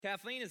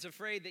Kathleen is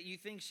afraid that you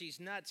think she's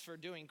nuts for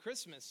doing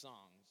Christmas songs.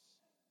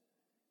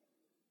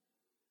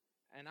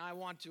 And I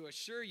want to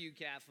assure you,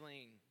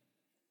 Kathleen,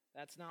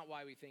 that's not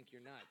why we think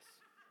you're nuts.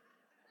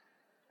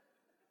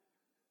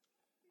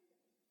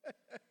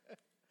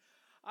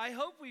 I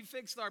hope we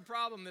fixed our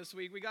problem this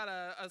week. We got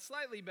a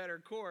slightly better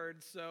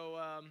chord, so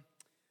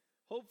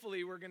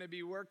hopefully we're going to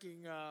be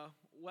working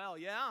well.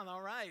 Yeah,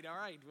 all right.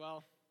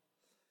 Well,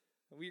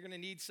 we're going to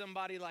need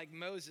somebody like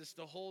Moses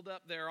to hold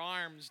up their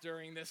arms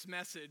during this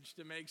message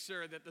to make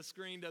sure that the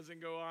screen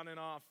doesn't go on and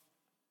off.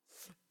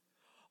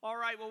 All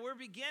right, well, we're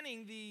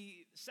beginning the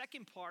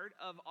second part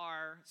of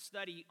our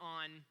study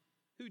on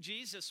who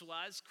Jesus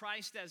was,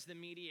 Christ as the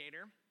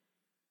mediator.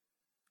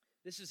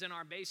 This is in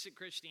our Basic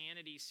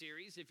Christianity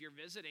series. If you're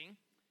visiting,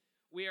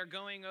 we are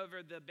going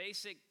over the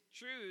basic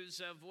truths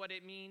of what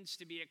it means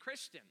to be a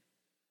Christian.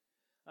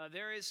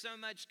 There is so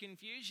much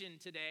confusion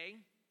today,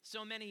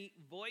 so many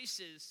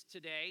voices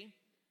today,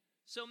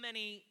 so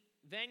many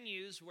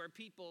venues where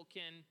people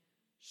can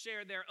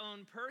share their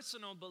own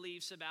personal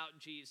beliefs about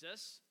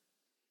Jesus.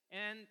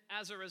 And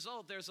as a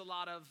result, there's a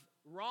lot of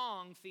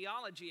wrong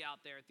theology out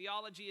there.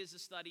 Theology is the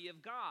study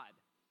of God.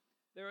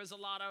 There is a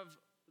lot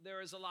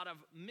of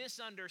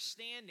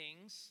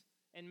misunderstandings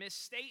and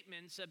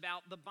misstatements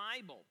about the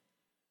Bible.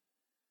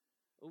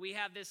 We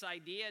have this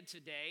idea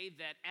today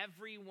that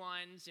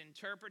everyone's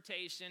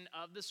interpretation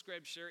of the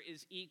Scripture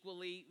is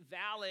equally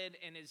valid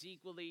and is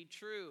equally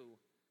true.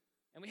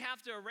 And we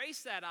have to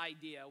erase that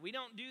idea. We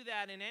don't do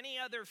that in any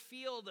other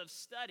field of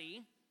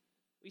study.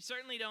 We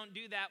certainly don't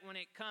do that when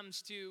it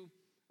comes to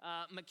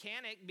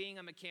being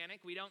a mechanic.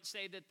 We don't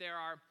say that there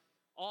are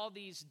all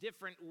these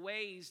different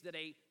ways that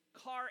a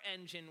car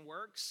engine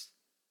works.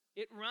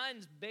 It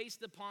runs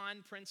based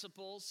upon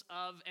principles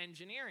of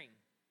engineering.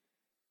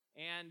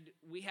 And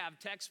we have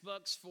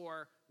textbooks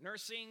for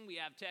nursing, we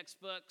have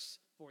textbooks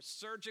for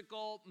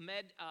surgical,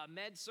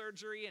 med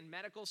surgery and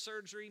medical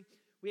surgery.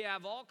 We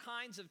have all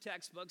kinds of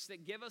textbooks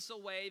that give us a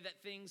way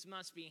that things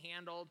must be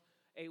handled,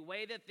 a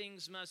way that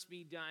things must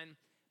be done.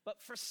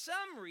 But for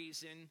some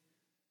reason,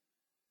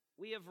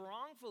 we have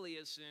wrongfully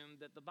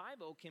assumed that the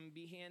Bible can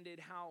be handled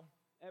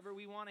however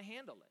we want to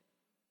handle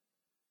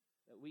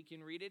it, that we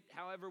can read it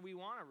however we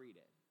want to read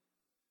it.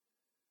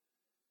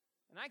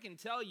 And I can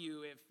tell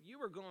you, if you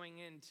were going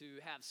in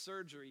to have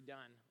surgery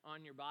done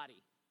on your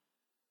body,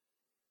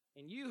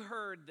 and you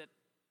heard that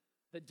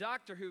the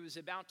doctor who was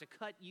about to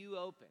cut you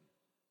open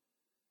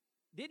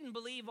didn't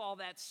believe all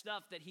that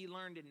stuff that he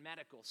learned in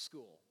medical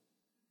school,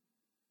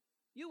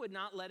 you would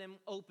not let him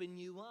open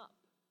you up.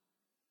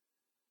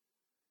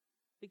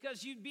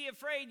 Because you'd be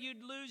afraid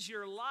you'd lose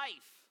your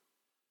life.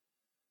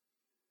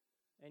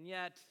 And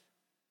yet,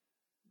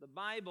 the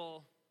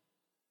Bible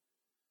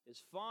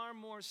is far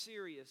more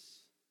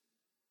serious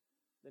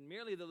than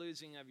merely the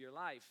losing of your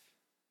life.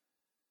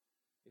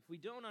 If we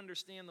don't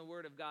understand the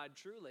Word of God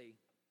truly,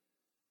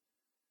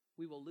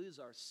 we will lose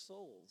our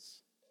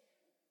souls.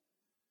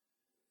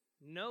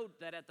 Note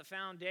that at the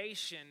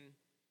foundation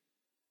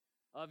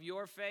of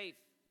your faith,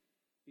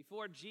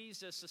 before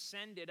Jesus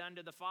ascended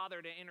unto the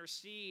Father to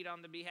intercede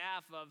on the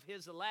behalf of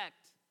his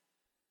elect,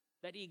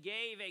 that he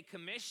gave a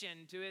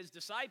commission to his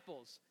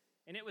disciples.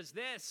 And it was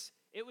this: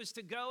 it was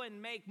to go and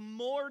make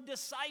more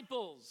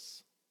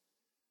disciples.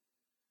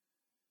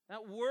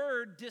 That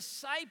word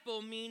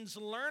disciple means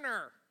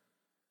learner.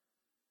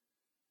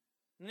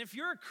 And if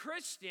you're a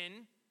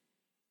Christian,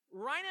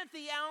 right at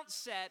the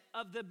outset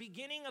of the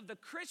beginning of the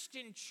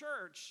Christian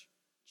church,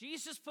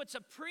 Jesus puts a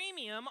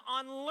premium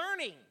on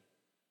learning.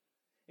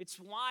 It's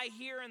why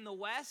here in the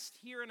West,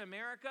 here in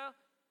America,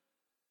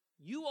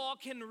 you all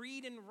can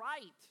read and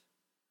write.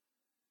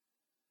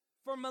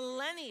 For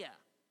millennia,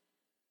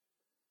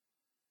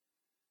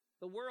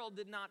 the world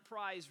did not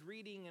prize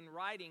reading and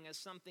writing as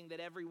something that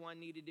everyone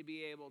needed to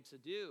be able to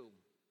do.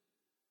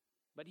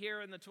 But here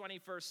in the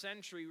 21st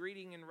century,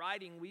 reading and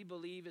writing, we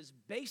believe, is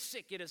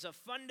basic. It is a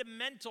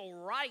fundamental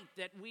right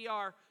that we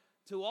are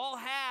to all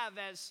have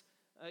as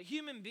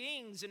human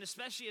beings, and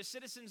especially as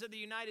citizens of the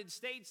United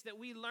States, that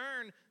we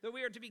learn, that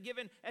we are to be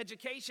given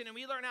education and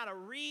we learn how to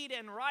read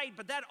and write.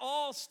 But that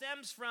all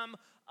stems from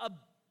a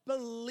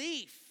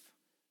belief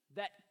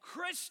that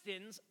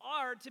Christians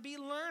are to be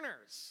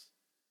learners.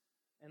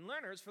 And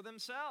learners for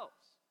themselves.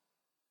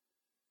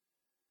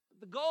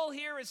 The goal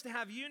here is to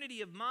have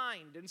unity of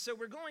mind. And so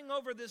we're going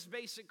over this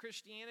Basic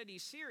Christianity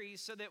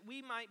series so that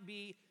we might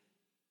be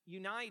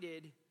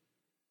united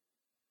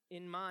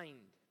in mind.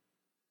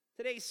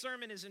 Today's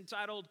sermon is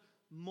entitled,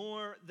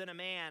 More Than a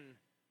Man,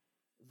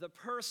 the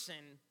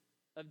Person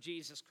of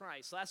Jesus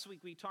Christ. Last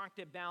week we talked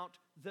about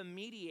the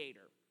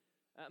mediator.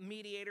 A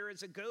mediator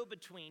is a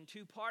go-between,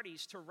 two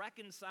parties to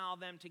reconcile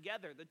them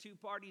together. The two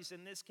parties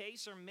in this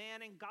case are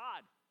man and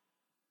God.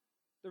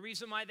 The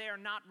reason why they are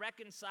not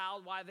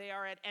reconciled, why they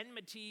are at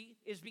enmity,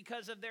 is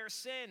because of their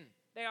sin.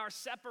 They are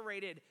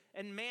separated,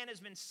 and man has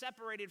been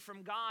separated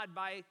from God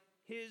by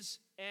his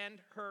and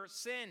her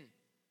sin.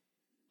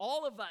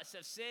 All of us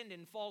have sinned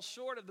and fall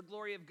short of the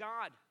glory of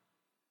God.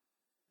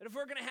 That if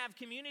we're going to have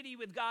community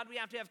with God, we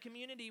have to have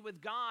community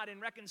with God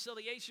and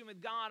reconciliation with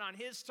God on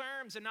His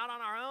terms and not on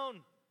our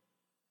own.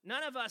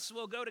 None of us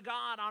will go to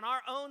God on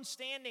our own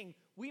standing.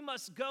 We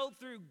must go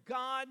through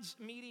God's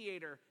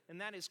mediator,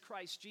 and that is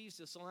Christ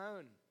Jesus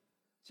alone.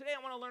 Today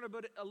I want to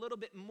learn a little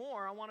bit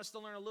more. I want us to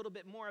learn a little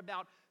bit more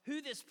about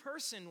who this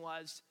person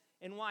was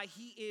and why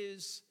he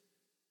is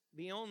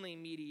the only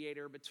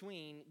mediator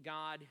between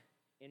God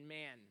and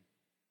man.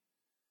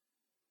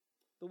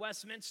 The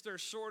Westminster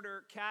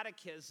Shorter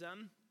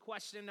Catechism,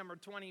 question number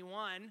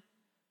 21,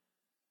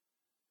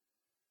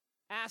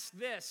 asks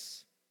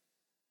this: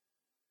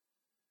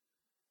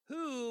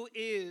 who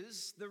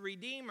is the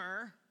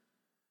Redeemer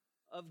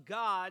of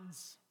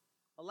God's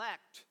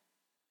elect?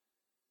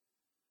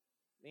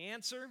 The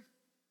answer: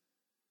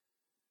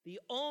 the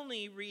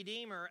only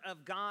Redeemer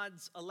of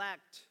God's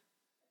elect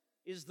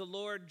is the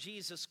Lord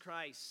Jesus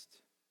Christ,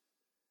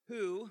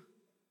 who,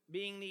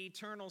 being the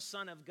eternal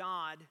Son of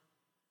God,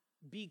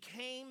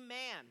 became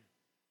man,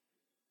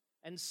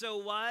 and so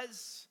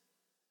was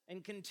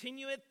and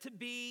continueth to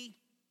be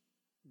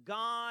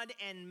God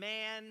and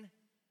man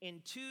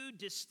in two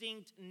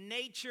distinct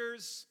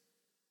natures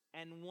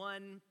and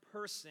one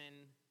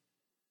person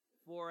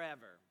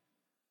forever.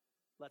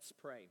 Let's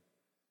pray.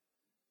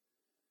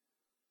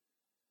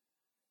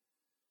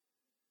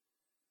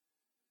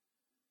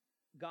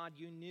 God,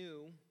 you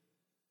knew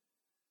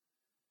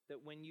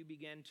that when you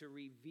began to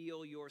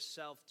reveal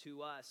yourself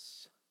to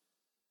us,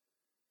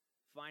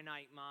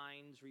 finite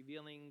minds,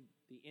 revealing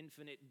the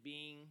infinite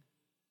being,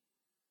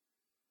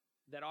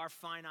 that our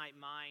finite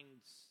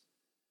minds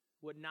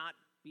would not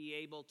be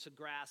able to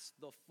grasp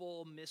the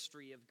full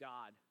mystery of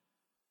God.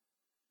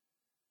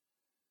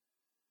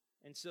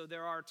 And so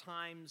there are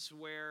times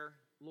where,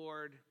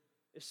 Lord,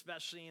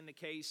 especially in the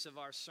case of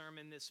our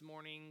sermon this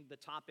morning, the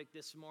topic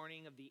this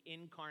morning of the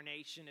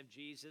incarnation of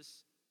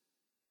Jesus,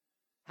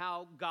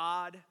 how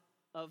God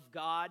of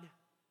God,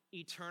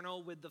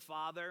 eternal with the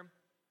Father,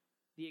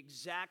 the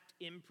exact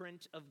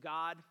imprint of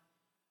God,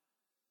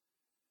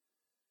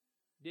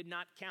 did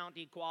not count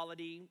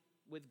equality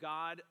with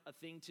God a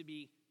thing to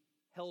be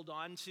held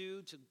on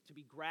to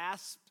be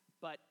grasped,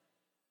 but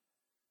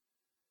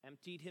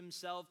emptied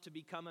himself to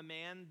become a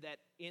man, that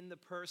in the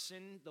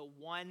person, the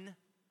one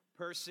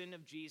person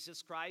of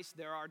Jesus Christ,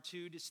 there are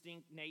two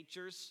distinct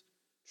natures,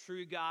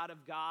 true God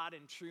of God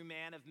and true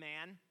man of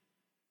man.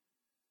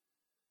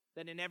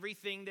 That in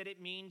everything that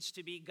it means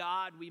to be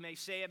God, we may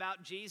say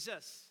about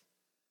Jesus,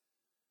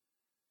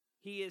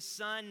 He is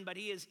Son, but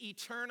He is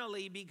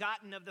eternally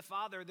begotten of the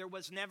Father. There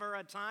was never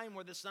a time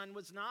where the Son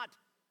was not.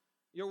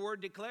 Your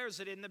word declares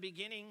that in the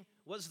beginning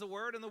was the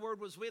Word, and the Word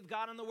was with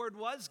God, and the Word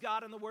was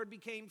God, and the Word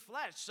became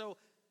flesh. So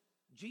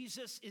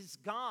Jesus is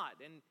God,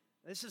 and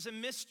this is a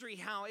mystery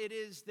how it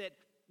is that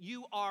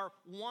you are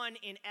one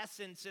in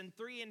essence and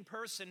three in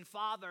person,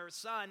 Father,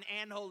 Son,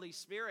 and Holy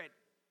Spirit.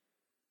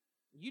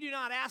 You do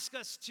not ask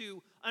us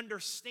to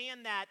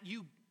understand that.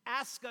 You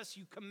ask us,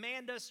 you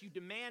command us, you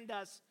demand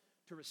us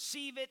to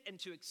receive it and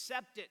to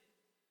accept it.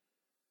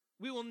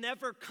 We will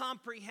never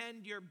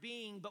comprehend your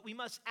being, but we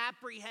must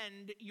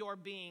apprehend your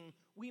being.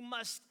 We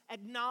must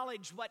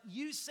acknowledge what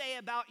you say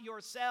about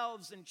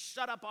yourselves and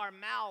shut up our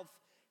mouth,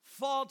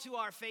 fall to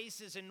our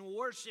faces and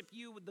worship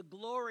you with the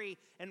glory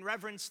and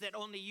reverence that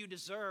only you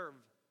deserve.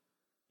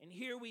 And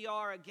here we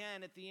are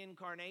again at the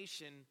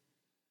incarnation,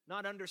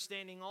 not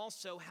understanding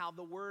also how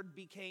the Word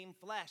became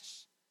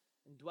flesh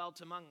and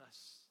dwelt among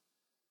us.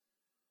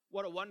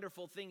 What a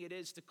wonderful thing it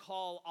is to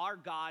call our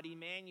God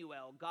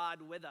Emmanuel,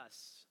 God with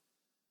us.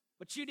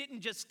 But you didn't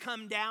just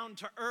come down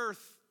to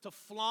earth to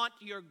flaunt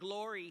your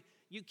glory.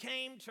 You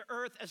came to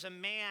earth as a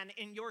man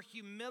in your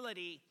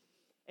humility,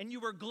 and you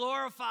were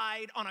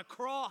glorified on a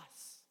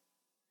cross.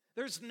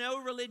 There's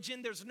no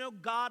religion, there's no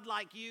God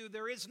like you.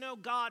 There is no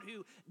God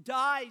who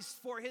dies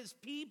for his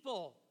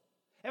people.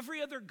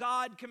 Every other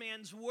God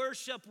commands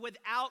worship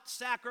without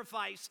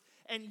sacrifice,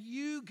 and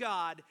you,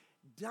 God,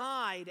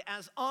 died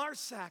as our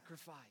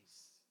sacrifice.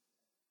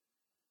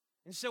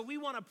 And so we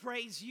want to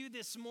praise you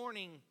this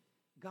morning,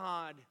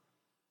 God,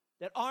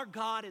 that our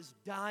God has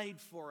died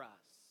for us.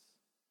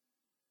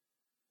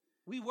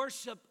 We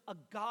worship a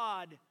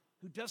God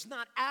who does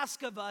not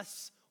ask of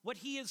us what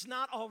he has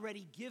not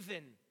already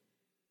given.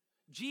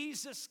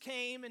 Jesus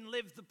came and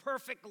lived the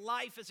perfect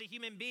life as a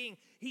human being.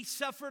 He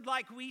suffered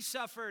like we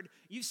suffered.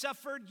 You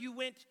suffered, you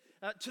went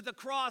to the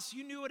cross.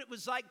 You knew what it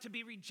was like to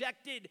be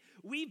rejected.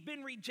 We've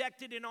been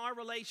rejected in our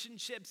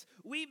relationships.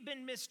 We've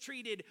been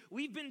mistreated.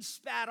 We've been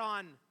spat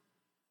on.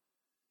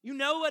 You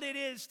know what it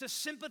is to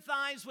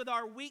sympathize with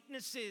our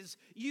weaknesses.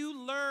 You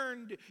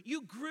learned.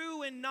 You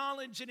grew in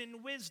knowledge and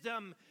in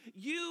wisdom.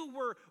 You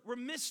were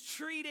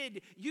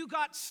mistreated. You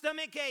got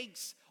stomach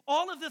aches.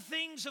 All of the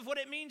things of what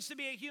it means to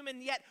be a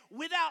human, yet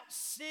without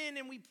sin.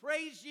 And we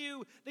praise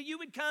you that you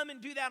would come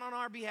and do that on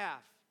our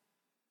behalf.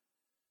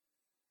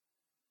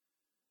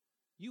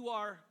 You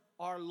are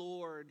our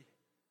Lord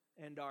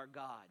and our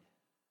God.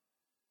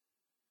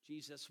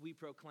 Jesus, we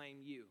proclaim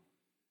you,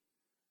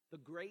 the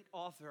great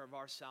author of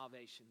our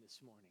salvation this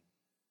morning.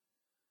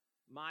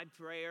 My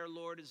prayer,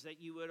 Lord, is that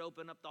you would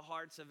open up the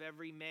hearts of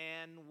every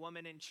man,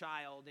 woman, and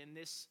child in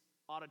this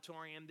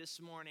auditorium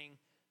this morning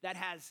that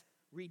has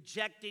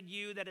rejected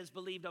you, that has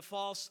believed a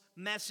false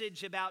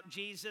message about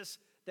Jesus,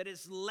 that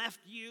has left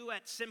you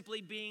at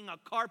simply being a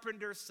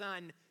carpenter's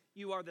son.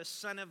 You are the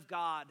Son of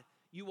God.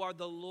 You are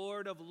the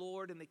Lord of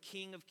lords and the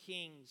King of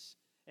kings.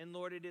 And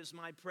Lord, it is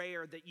my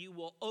prayer that you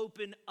will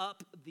open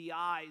up the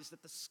eyes,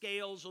 that the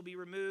scales will be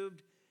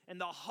removed, and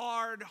the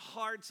hard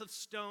hearts of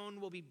stone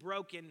will be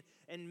broken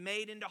and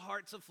made into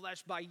hearts of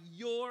flesh by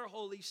your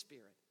Holy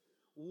Spirit.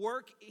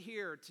 Work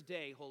here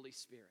today, Holy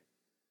Spirit,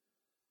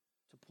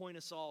 to point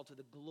us all to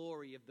the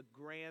glory of the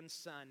grand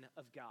Son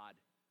of God,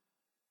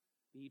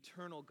 the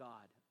eternal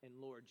God and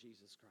Lord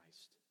Jesus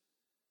Christ.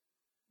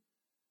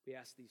 We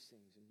ask these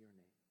things in your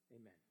name.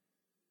 Amen.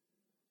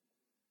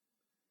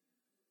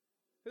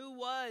 Who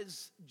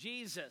was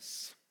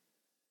Jesus?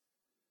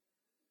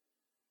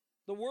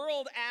 The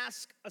world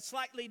asks a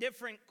slightly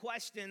different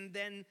question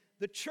than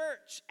the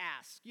church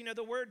asks. You know,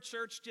 the word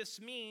church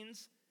just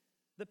means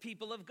the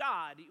people of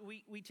God.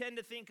 We tend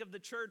to think of the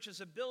church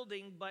as a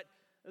building, but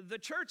the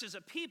church is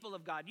a people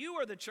of God. You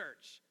are the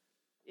church.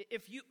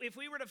 If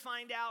we were to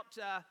find out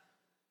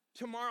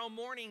tomorrow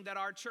morning that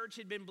our church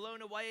had been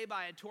blown away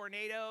by a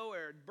tornado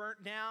or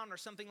burnt down or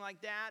something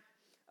like that,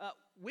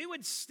 we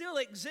would still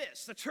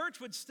exist. The church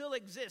would still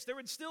exist. There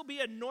would still be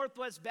a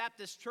Northwest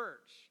Baptist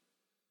Church.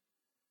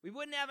 We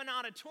wouldn't have an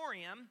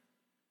auditorium.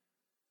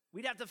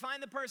 We'd have to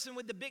find the person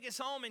with the biggest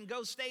home and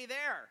go stay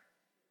there.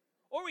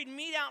 Or we'd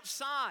meet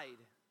outside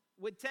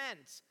with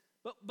tents.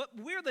 But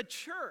we're the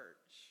church.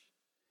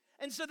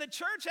 And so the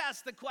church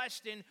asks the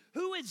question,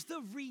 who is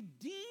the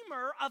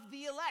Redeemer of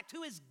the elect?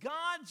 Who is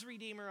God's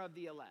Redeemer of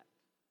the elect?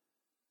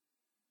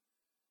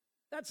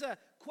 That's a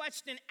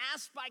question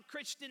asked by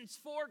Christians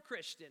for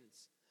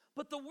Christians.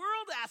 But the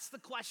world asks the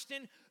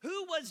question,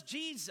 who was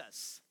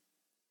Jesus?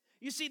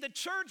 You see, the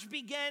church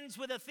begins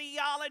with a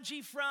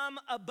theology from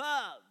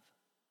above,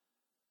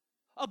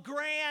 a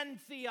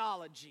grand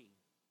theology.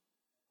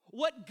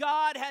 What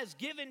God has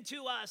given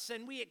to us,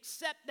 and we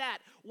accept that,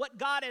 what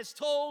God has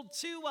told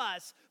to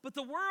us. But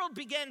the world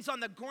begins on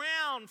the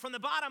ground, from the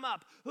bottom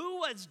up. Who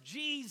was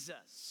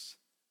Jesus?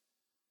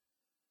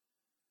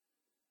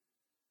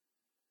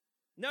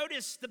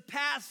 Notice the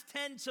past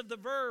tense of the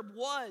verb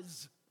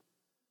was.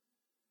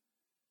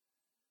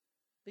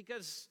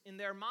 Because in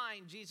their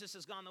mind, Jesus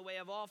has gone the way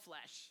of all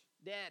flesh,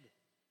 dead.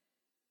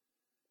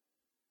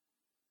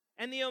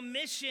 And the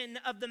omission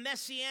of the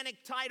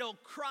messianic title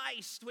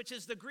Christ, which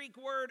is the Greek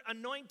word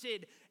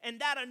anointed, and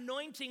that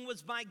anointing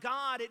was by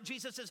God at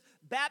Jesus'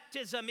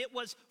 baptism. It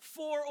was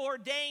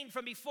foreordained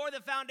from before the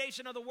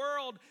foundation of the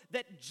world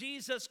that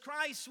Jesus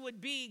Christ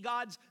would be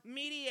God's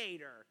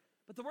mediator.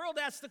 But the world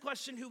asks the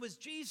question, who was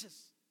Jesus?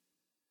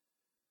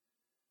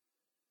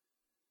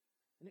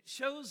 And it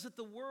shows that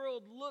the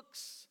world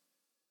looks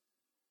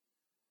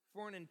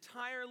for an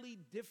entirely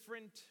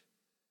different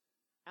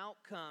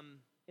outcome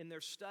in their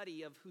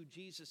study of who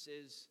Jesus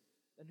is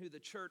than who the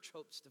church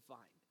hopes to find.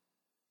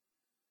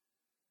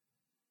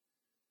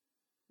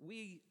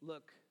 We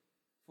look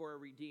for a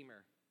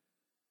Redeemer,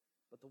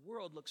 but the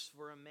world looks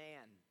for a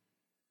man.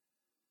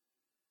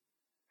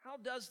 How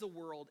does the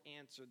world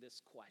answer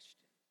this question?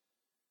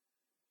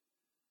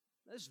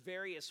 There's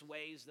various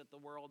ways that the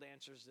world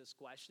answers this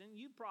question.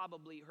 You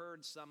probably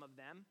heard some of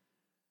them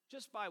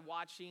just by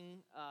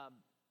watching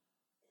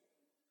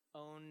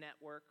OWN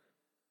network.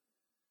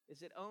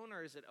 Is it OWN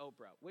or is it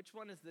Oprah? Which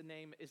one is the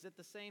name? Is it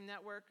the same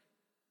network?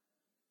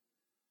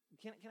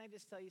 Can I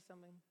just tell you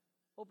something?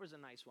 Oprah's a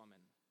nice woman.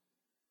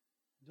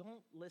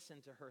 Don't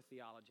listen to her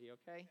theology,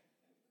 okay?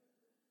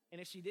 And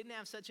if she didn't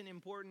have such an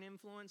important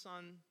influence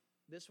on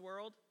this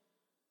world,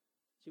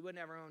 she wouldn't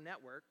have her own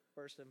network,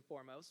 first and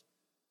foremost.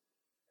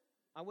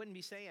 I wouldn't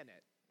be saying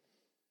it.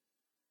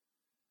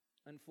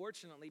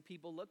 Unfortunately,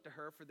 people look to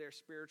her for their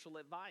spiritual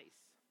advice.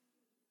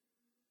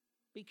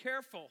 Be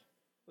careful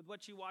with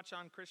what you watch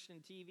on Christian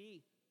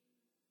TV.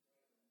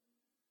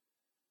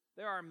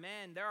 There are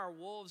men, there are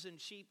wolves in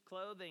sheep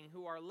clothing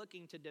who are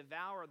looking to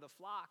devour the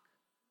flock.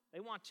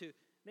 They want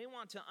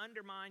to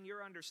undermine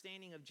your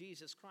understanding of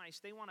Jesus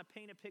Christ. They want to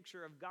paint a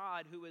picture of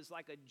God who is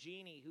like a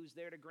genie who's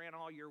there to grant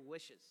all your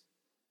wishes.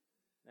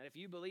 And if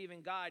you believe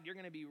in God, you're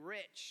going to be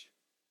rich.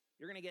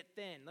 You're going to get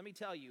thin. Let me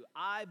tell you,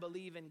 I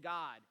believe in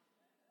God.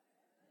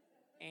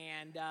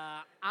 And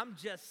I'm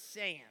just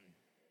saying.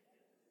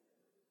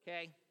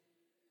 Okay?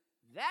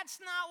 That's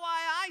not why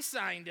I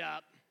signed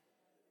up.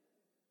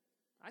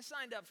 I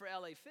signed up for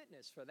LA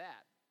Fitness for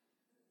that.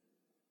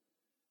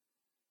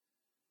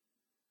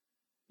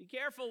 Be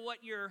careful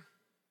what your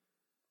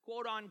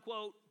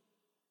quote-unquote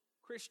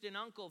Christian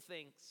uncle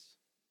thinks,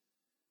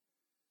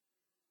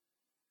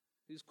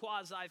 who's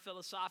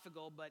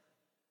quasi-philosophical but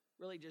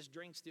really just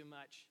drinks too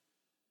much.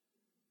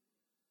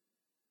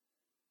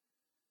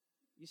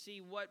 You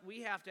see, what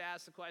we have to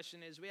ask the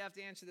question is, we have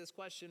to answer this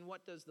question,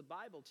 what does the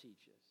Bible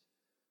teach us?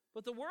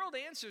 But the world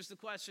answers the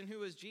question,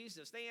 who is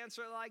Jesus? They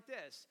answer it like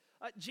this.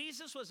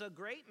 Jesus was a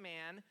great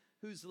man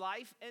whose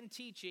life and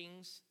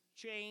teachings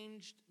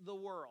changed the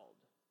world.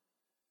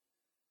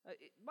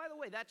 By the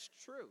way, that's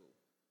true.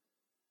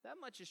 That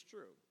much is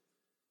true.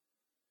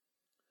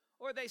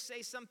 Or they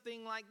say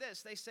something like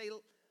this. They say,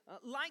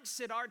 like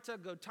Siddhartha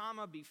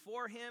Gautama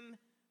before him,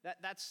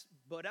 that's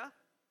Buddha.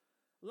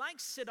 Like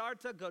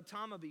Siddhartha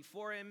Gautama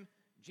before him,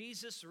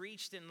 Jesus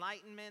reached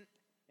enlightenment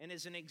and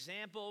is an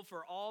example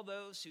for all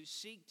those who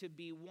seek to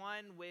be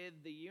one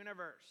with the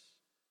universe.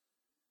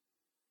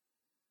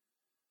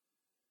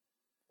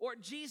 Or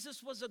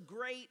Jesus was a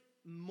great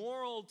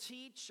moral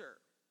teacher.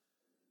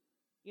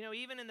 You know,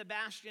 even in the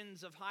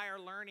bastions of higher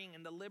learning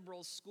and the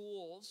liberal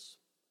schools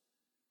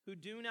who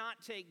do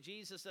not take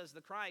Jesus as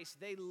the Christ,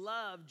 they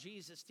love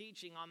Jesus'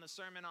 teaching on the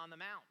Sermon on the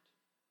Mount.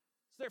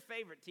 It's their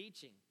favorite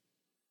teaching.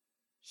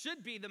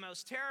 Should be the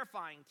most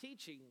terrifying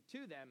teaching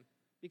to them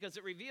because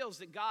it reveals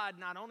that God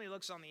not only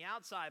looks on the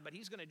outside, but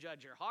he's going to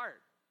judge your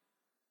heart.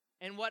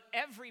 And what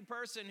every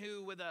person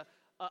who with a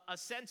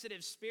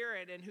sensitive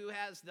spirit and who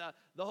has the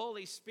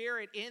Holy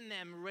Spirit in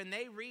them, when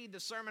they read the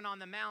Sermon on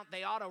the Mount,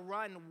 they ought to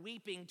run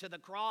weeping to the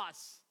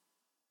cross.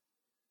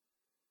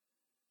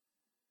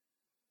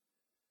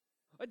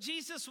 But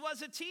Jesus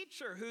was a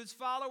teacher whose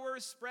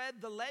followers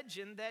spread the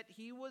legend that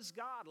he was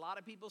God. A lot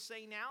of people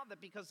say now that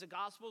because the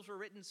Gospels were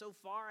written so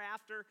far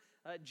after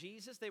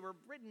Jesus, they were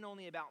written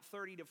only about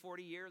 30 to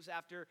 40 years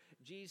after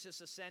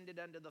Jesus ascended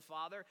unto the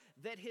Father,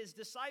 that his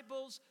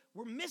disciples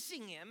were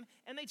missing him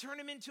and they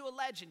turned him into a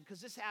legend,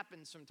 because this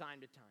happens from time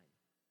to time.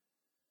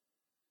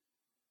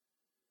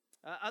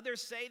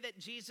 Others say that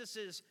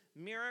Jesus'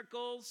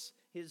 miracles,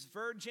 his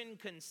virgin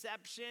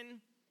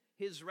conception,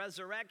 his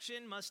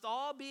resurrection must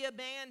all be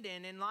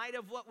abandoned in light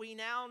of what we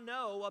now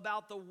know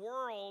about the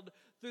world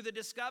through the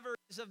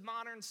discoveries of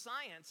modern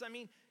science. I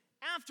mean,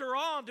 after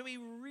all, do we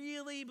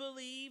really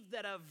believe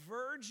that a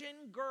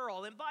virgin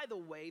girl, and by the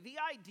way, the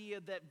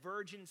idea that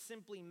virgin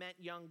simply meant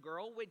young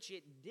girl, which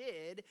it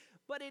did,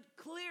 but it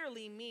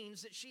clearly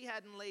means that she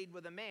hadn't laid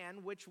with a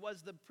man, which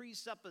was the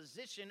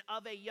presupposition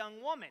of a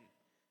young woman.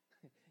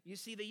 You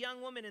see, the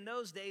young women in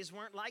those days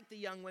weren't like the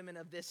young women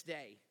of this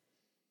day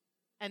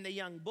and the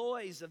young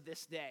boys of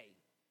this day.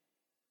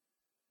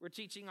 We're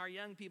teaching our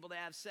young people to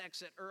have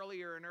sex at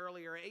earlier and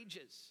earlier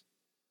ages,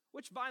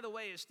 which, by the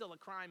way, is still a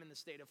crime in the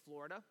state of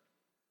Florida.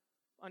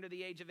 Under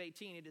the age of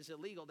 18, it is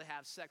illegal to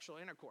have sexual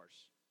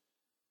intercourse,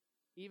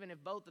 even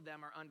if both of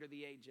them are under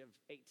the age of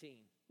 18.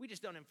 We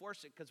just don't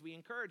enforce it because we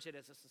encourage it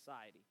as a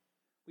society.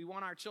 We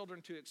want our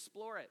children to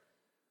explore it.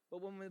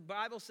 But when the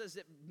Bible says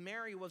that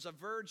Mary was a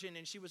virgin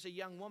and she was a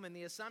young woman,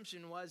 the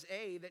assumption was,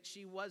 A, that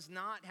she was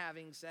not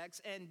having sex,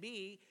 and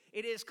B,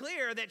 it is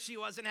clear that she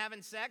wasn't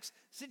having sex,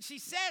 since she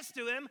says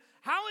to him,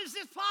 "How is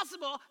this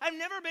possible? I've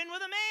never been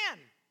with a man."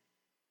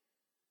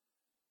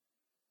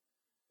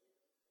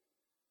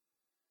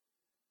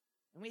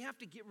 And we have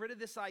to get rid of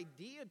this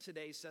idea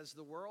today, says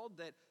the world,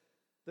 that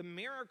the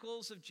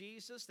miracles of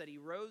Jesus, that he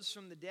rose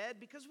from the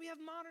dead, because we have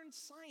modern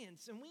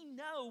science, and we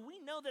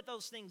know that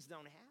those things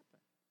don't happen.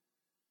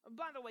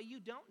 By the way,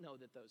 you don't know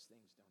that those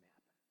things don't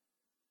happen.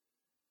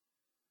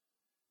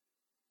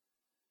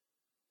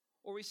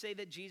 Or we say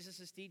that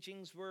Jesus'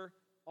 teachings were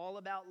all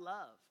about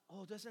love.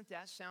 Oh, doesn't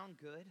that sound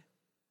good?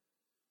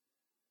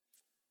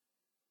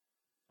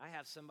 I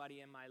have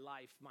somebody in my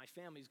life, my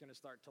family's going to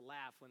start to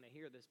laugh when they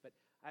hear this, but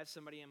I have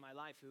somebody in my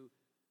life who,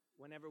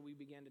 whenever we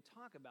begin to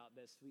talk about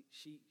this,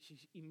 she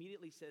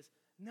immediately says,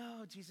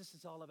 "No, Jesus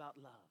is all about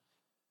love.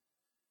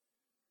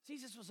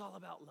 Jesus was all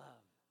about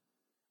love."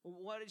 Well,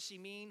 what does she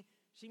mean?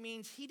 She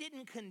means he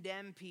didn't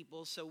condemn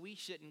people, so we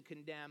shouldn't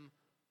condemn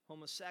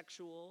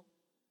homosexual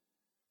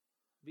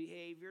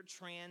behavior,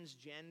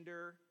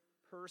 transgender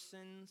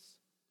persons,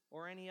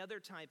 or any other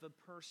type of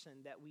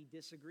person that we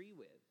disagree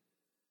with.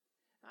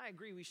 I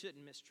agree we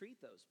shouldn't mistreat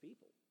those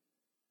people.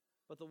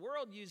 But the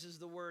world uses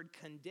the word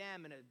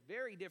condemn in a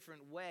very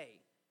different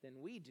way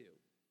than we do.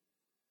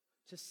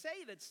 To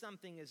say that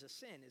something is a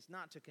sin is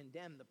not to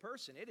condemn the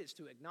person, it is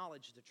to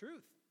acknowledge the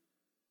truth.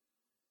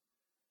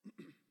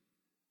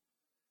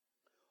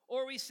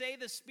 Or we say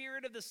the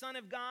Spirit of the Son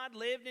of God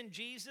lived in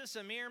Jesus,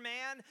 a mere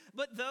man,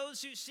 but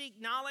those who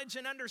seek knowledge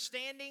and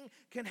understanding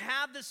can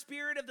have the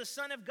Spirit of the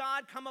Son of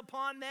God come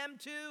upon them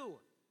too.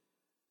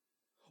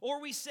 Or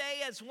we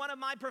say, as one of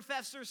my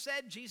professors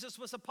said, Jesus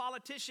was a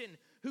politician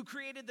who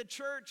created the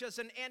church as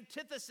an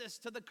antithesis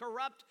to the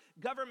corrupt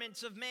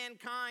governments of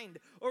mankind.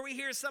 Or we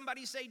hear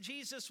somebody say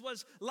Jesus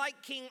was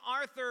like King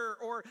Arthur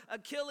or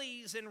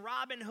Achilles in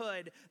Robin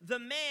Hood. The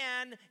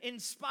man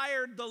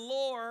inspired the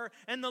lore,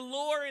 and the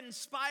lore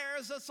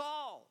inspires us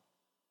all.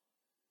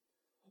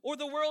 Or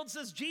the world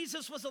says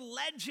Jesus was a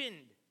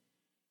legend.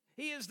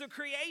 He is the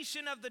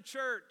creation of the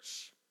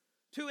church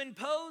to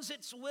impose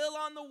its will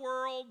on the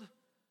world,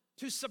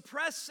 to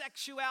suppress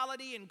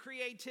sexuality and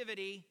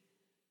creativity,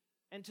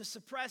 and to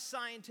suppress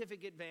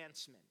scientific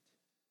advancement,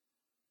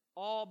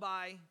 all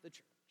by the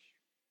church.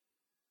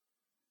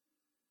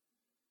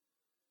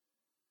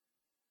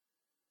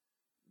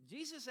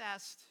 Jesus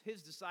asked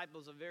his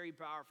disciples a very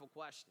powerful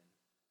question.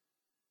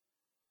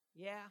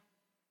 Yeah,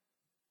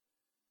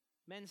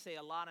 men say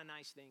a lot of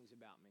nice things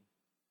about me.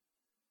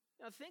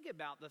 Now think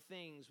about the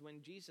things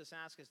when Jesus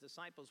asked his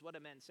disciples, what do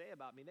men say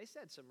about me? They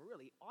said some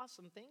really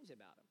awesome things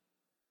about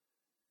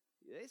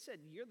him. They said,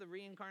 you're the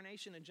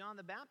reincarnation of John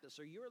the Baptist,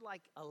 or you're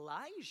like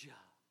Elijah,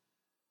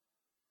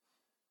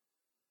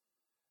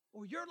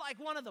 or you're like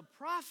one of the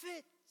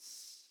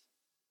prophets.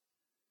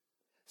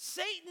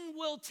 Satan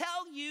will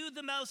tell you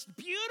the most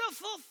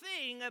beautiful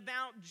thing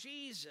about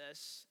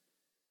Jesus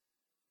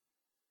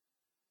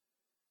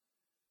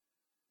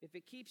if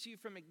it keeps you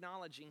from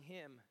acknowledging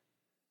him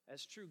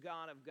as true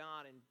God of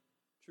God and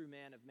true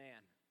man of man.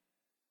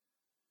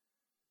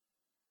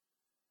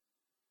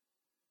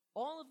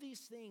 All of these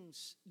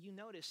things, you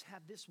notice,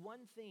 have this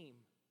one theme,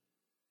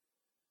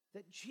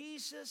 that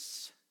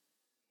Jesus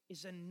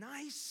is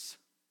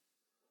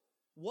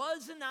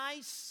was a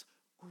nice,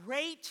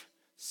 great,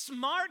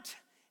 smart,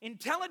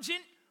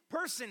 intelligent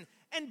person.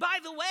 And by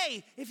the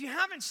way, if you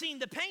haven't seen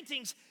the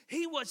paintings,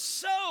 he was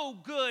so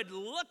good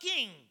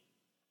looking.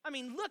 I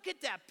mean, look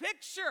at that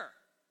picture.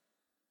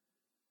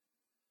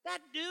 That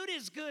dude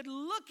is good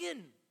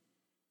looking.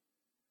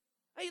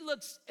 He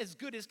looks as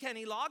good as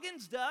Kenny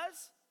Loggins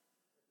does.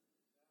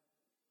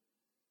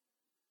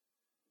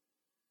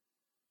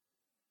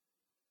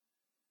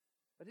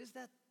 But is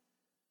that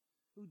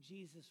who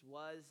Jesus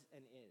was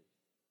and is?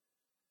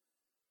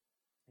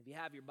 If you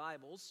have your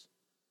Bibles,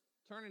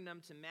 turning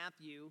them to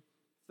Matthew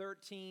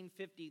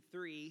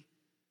 13:53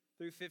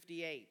 through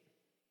 58.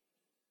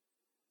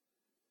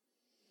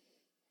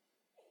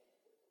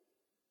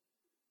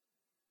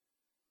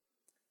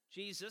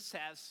 Jesus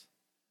has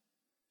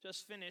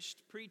just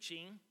finished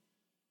preaching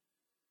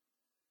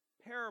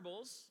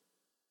parables,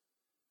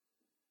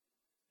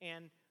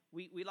 and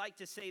we like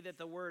to say that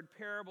the word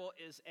parable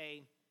is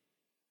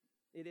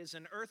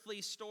an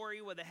earthly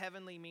story with a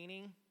heavenly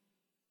meaning.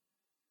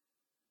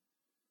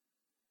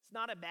 It's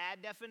not a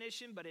bad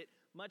definition, but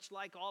much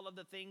like all of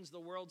the things the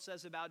world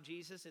says about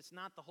Jesus, it's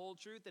not the whole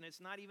truth, and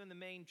it's not even the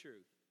main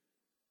truth.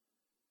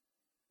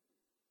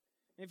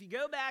 And if you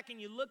go back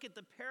and you look at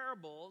the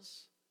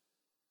parables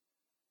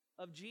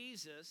of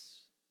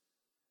Jesus,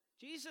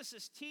 Jesus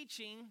is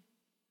teaching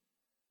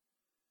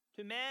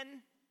to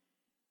men,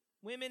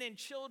 women, and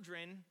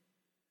children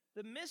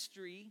the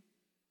mystery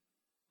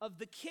of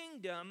the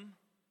kingdom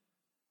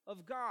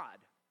of God.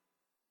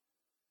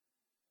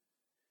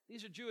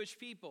 These are Jewish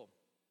people.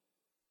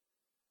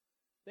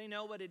 They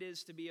know what it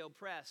is to be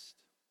oppressed.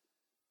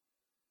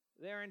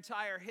 Their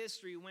entire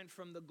history went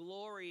from the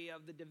glory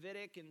of the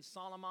Davidic and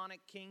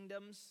Solomonic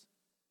kingdoms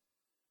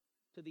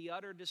to the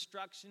utter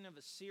destruction of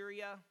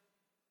Assyria,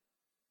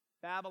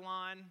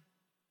 Babylon,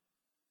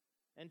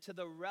 and to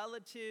the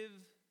relative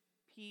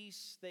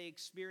peace they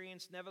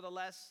experienced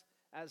nevertheless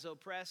as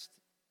oppressed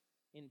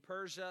in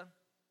Persia.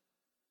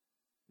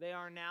 They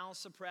are now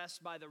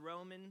suppressed by the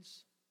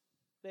Romans.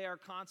 They are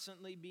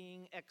constantly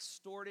being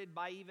extorted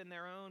by even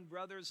their own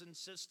brothers and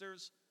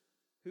sisters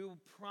who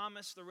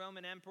promised the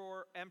Roman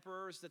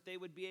emperors that they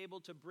would be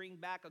able to bring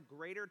back a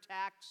greater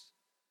tax.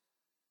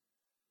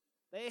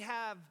 They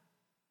have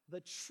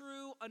the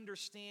true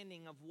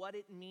understanding of what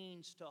it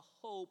means to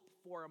hope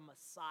for a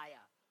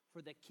Messiah,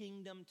 for the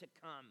kingdom to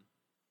come.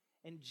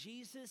 And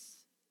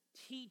Jesus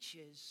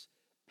teaches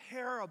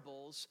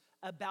parables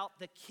about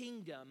the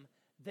kingdom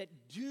that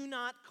do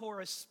not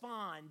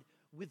correspond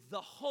with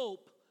the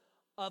hope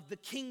of the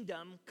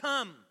kingdom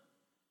come.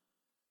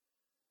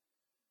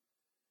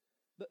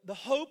 The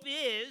hope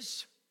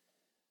is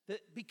that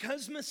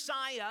because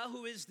Messiah,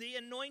 who is the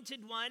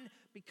anointed one,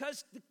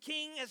 because the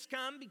King has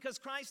come, because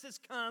Christ has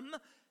come,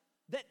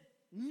 that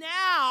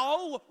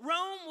now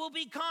Rome will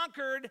be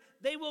conquered,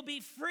 they will be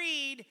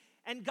freed,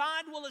 and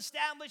God will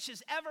establish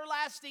his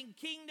everlasting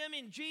kingdom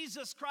in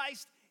Jesus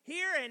Christ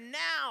here and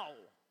now.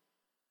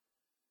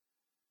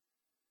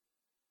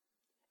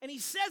 And he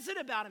says it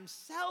about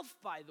himself,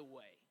 by the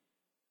way.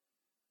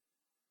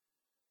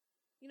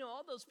 You know,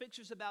 all those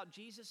pictures about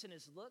Jesus and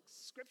his looks,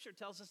 Scripture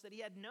tells us that he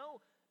had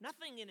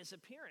nothing in his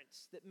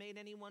appearance that made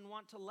anyone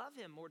want to love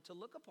him or to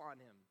look upon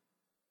him.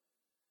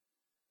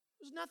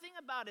 There's nothing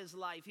about his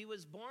life. He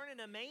was born in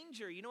a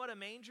manger. You know what a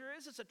manger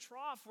is? It's a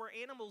trough where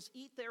animals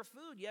eat their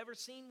food. You ever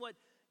seen what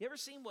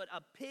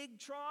a pig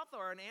trough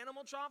or an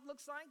animal trough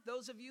looks like?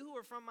 Those of you who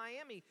are from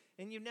Miami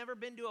and you've never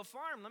been to a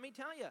farm, let me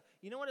tell you,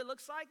 you know what it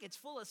looks like? It's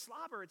full of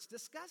slobber. It's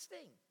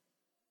disgusting.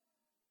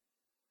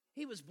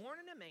 He was born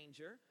in a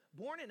manger,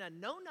 born in a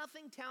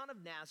know-nothing town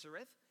of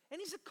Nazareth, and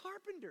he's a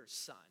carpenter's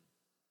son.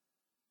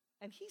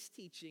 And he's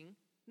teaching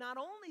not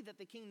only that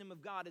the kingdom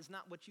of God is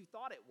not what you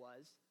thought it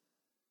was,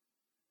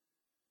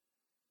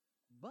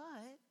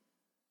 but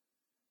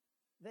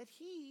that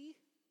he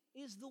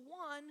is the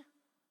one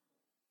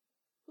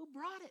who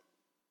brought it.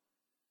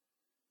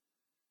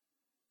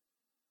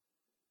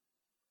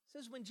 It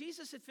says when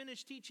Jesus had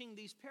finished teaching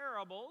these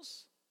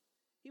parables,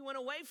 he went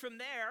away from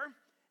there,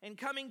 and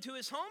coming to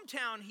his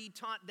hometown, he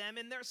taught them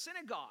in their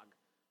synagogue.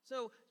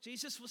 So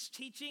Jesus was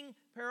teaching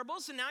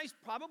parables, and now he's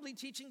probably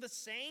teaching the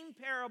same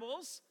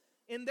parables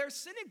in their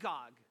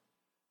synagogue.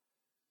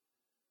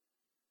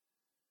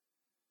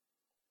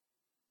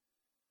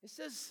 It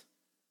says,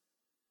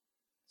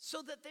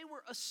 so that they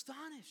were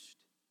astonished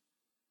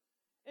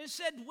and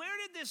said, "Where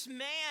did this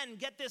man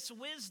get this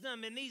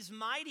wisdom and these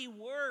mighty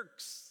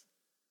works?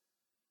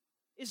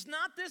 Is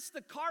not this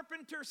the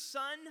carpenter's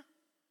son?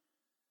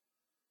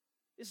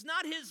 Is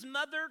not his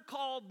mother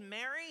called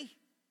Mary?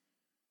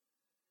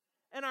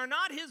 And are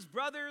not his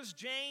brothers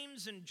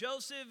James and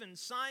Joseph and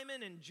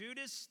Simon and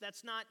Judas?"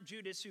 That's not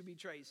Judas who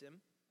betrays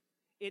him.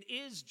 It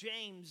is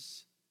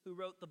James who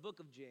wrote the book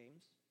of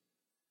James.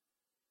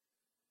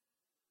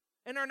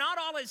 "And are not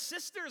all his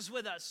sisters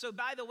with us?" So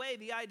by the way,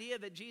 the idea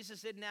that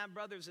Jesus didn't have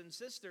brothers and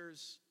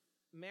sisters,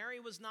 Mary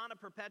was not a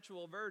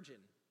perpetual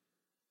virgin.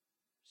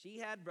 She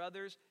had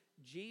brothers.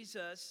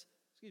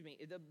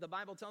 The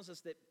Bible tells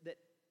us that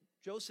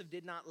Joseph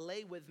did not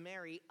lay with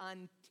Mary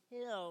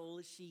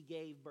until she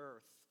gave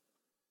birth.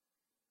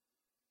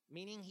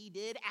 Meaning he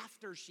did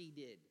after she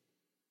did.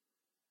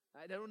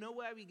 I don't know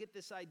why we get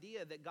this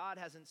idea that God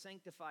hasn't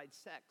sanctified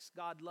sex.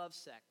 God loves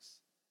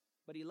sex,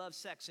 but he loves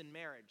sex in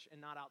marriage and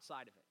not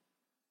outside of it.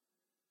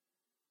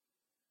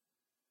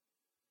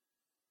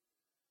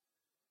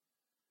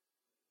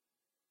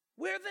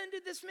 Where then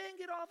did this man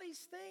get all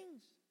these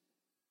things?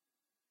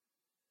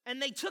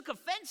 And they took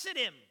offense at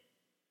him.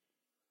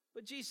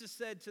 But Jesus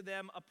said to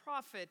them, "A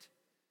prophet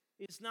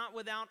is not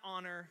without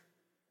honor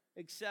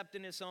except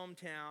in his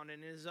hometown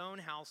and in his own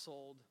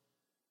household."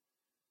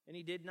 And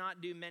he did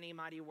not do many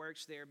mighty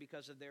works there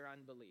because of their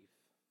unbelief.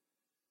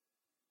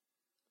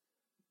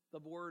 The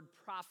word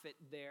prophet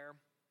there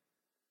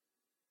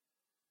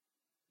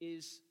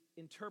is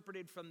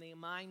interpreted from the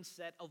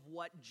mindset of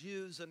what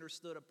Jews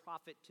understood a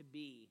prophet to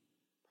be.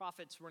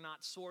 Prophets were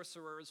not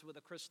sorcerers with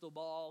a crystal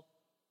ball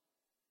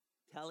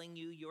telling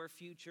you your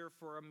future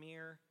for a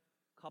mere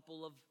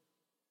couple of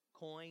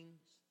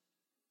coins.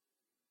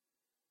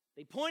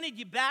 They pointed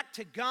you back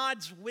to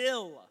God's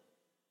will.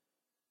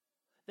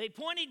 They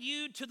pointed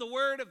you to the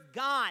word of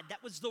God.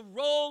 That was the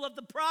role of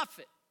the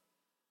prophet.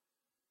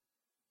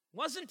 It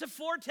wasn't to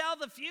foretell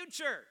the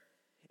future.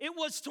 It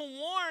was to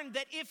warn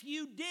that if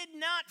you did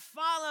not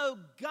follow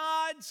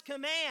God's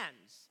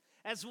commands,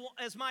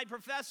 as my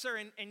professor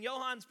and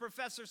Johan's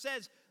professor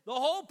says, the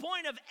whole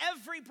point of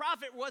every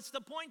prophet was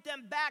to point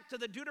them back to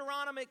the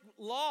Deuteronomic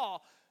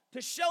law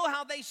to show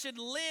how they should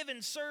live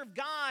and serve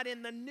God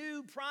in the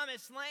new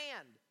promised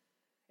land.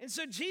 And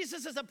so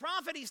Jesus, as a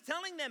prophet, he's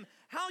telling them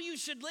how you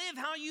should live,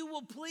 how you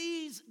will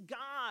please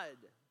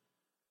God.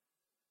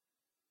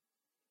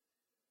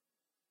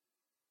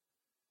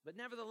 But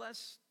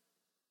nevertheless,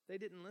 they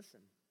didn't listen.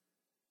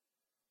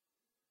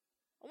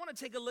 I want to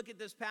take a look at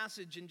this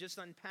passage and just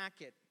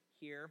unpack it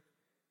here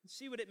and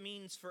see what it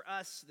means for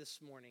us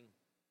this morning.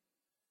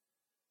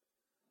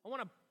 I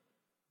want to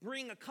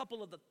bring a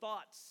couple of the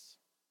thoughts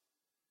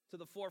to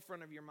the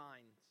forefront of your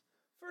minds.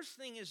 First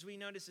thing is we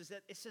notice is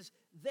that it says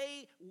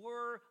they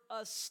were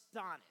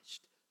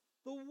astonished.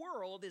 The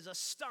world is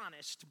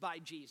astonished by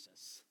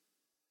Jesus.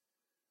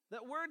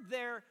 That word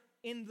there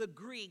in the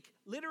Greek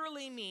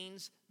literally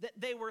means that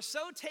they were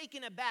so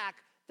taken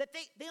aback that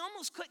they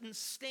almost couldn't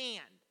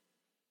stand.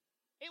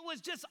 It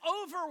was just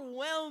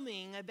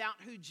overwhelming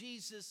about who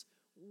Jesus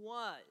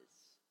was.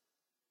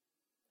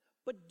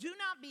 But do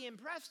not be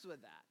impressed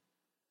with that.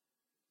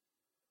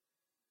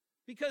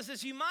 Because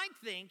as you might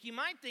think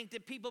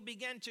that people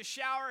began to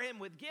shower him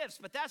with gifts,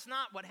 but that's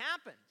not what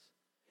happens.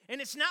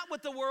 And it's not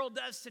what the world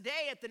does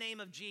today at the name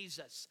of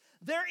Jesus.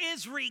 There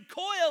is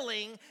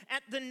recoiling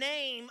at the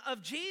name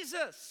of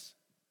Jesus.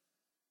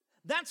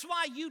 That's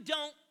why you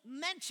don't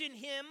mention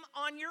him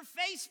on your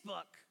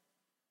Facebook.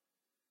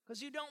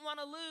 Because you don't want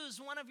to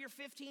lose one of your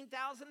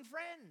 15,000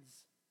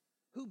 friends.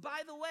 Who,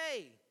 by the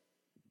way,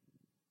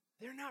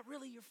 they're not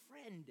really your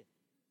friend.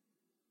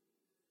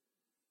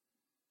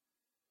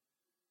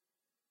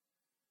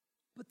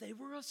 But they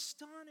were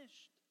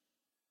astonished.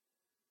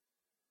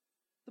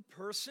 The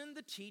person,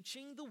 the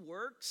teaching, the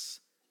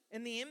works,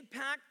 and the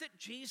impact that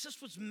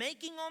Jesus was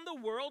making on the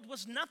world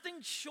was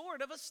nothing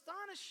short of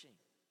astonishing.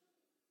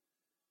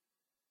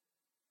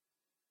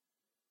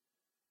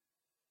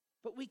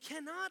 But we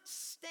cannot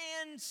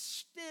stand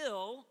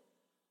still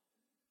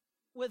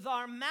with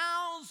our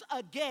mouths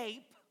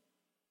agape,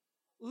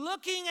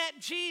 looking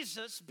at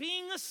Jesus,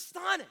 being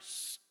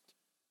astonished.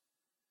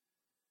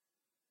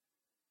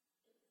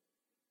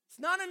 It's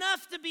not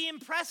enough to be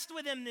impressed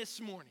with him this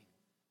morning.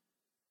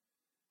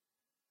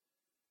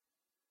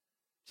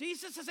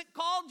 Jesus hasn't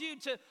called you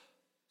to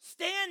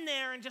stand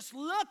there and just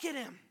look at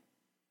him.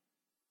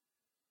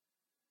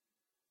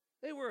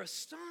 They were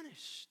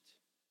astonished.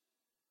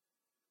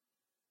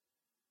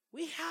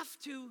 We have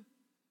to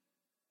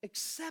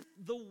accept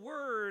the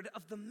word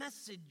of the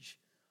message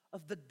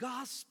of the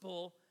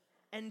gospel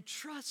and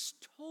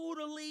trust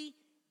totally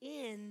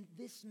in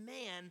this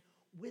man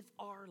with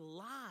our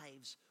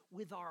lives,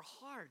 with our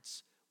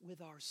hearts,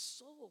 with our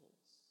souls.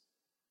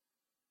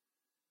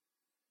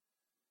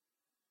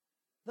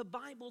 The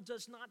Bible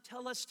does not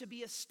tell us to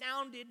be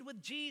astounded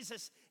with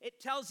Jesus. It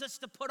tells us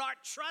to put our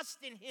trust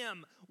in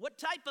him. What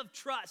type of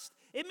trust?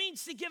 It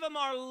means to give him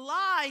our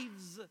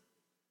lives.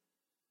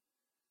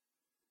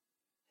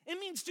 It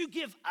means to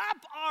give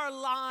up our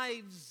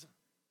lives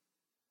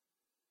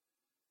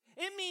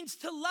It means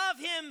to love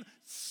him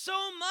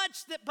so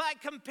much that by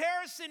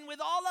comparison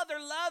with all other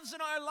loves in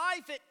our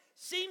life, it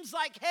seems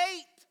like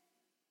hate.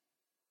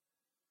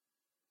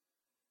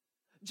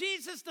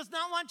 Jesus does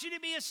not want you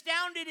to be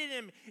astounded in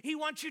him. He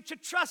wants you to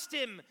trust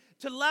him,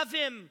 to love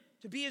him,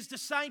 to be his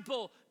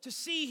disciple, to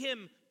see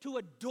him, to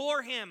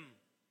adore him.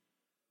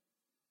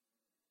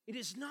 It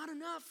is not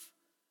enough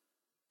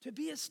to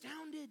be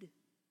astounded.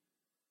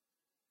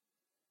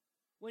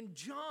 When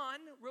John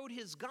wrote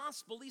his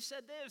gospel, he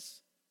said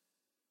this: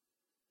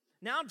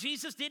 "Now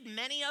Jesus did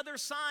many other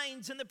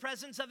signs in the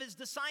presence of his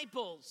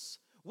disciples,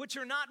 which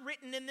are not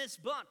written in this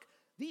book."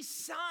 These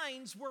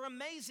signs were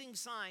amazing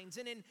signs.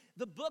 And in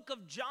the book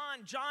of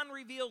John, John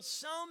reveals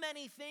so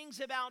many things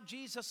about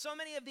Jesus, so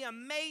many of the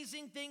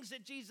amazing things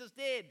that Jesus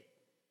did.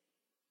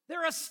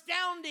 They're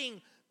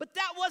astounding, but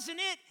that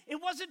wasn't it.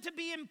 It wasn't to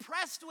be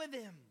impressed with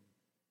him.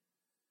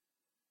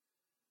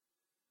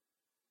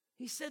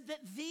 He said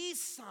that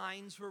these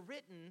signs were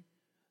written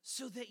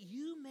so that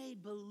you may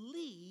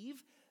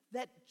believe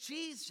that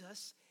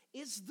Jesus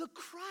is the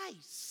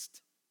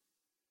Christ.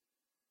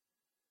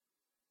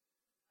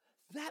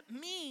 That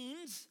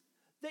means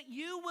that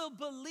you will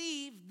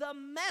believe the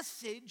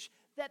message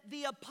that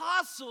the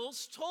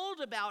apostles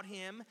told about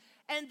him,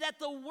 and that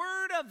the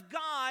Word of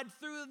God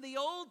through the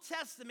Old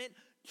Testament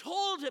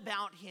told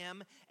about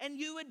him, and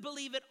you would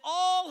believe it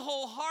all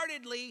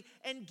wholeheartedly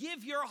and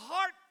give your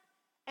heart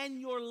and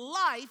your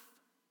life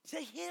to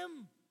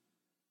him.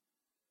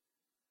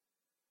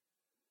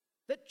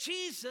 That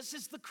Jesus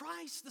is the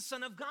Christ, the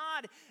Son of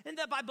God, and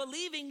that by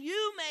believing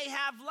you may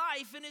have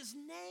life in his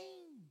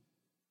name.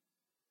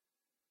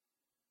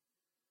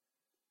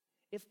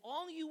 If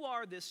all you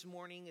are this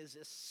morning is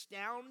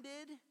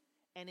astounded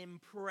and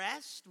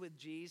impressed with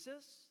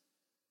Jesus,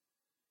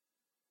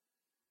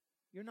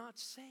 you're not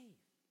saved.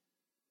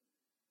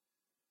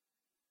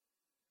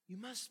 You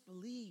must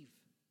believe.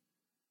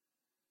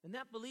 And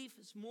that belief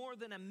is more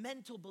than a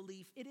mental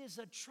belief. It is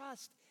a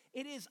trust.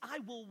 It is, I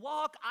will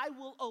walk, I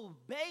will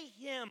obey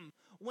him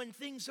when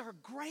things are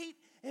great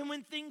and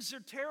when things are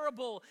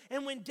terrible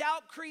and when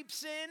doubt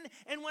creeps in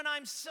and when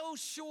I'm so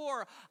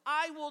sure.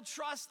 I will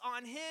trust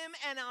on him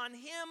and on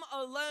him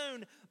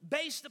alone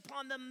based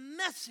upon the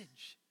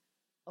message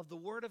of the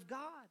Word of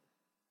God.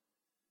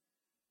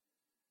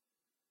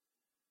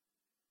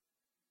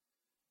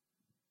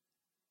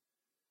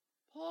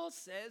 Paul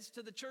says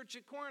to the church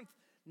at Corinth,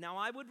 "Now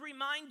I would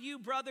remind you,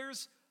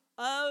 brothers,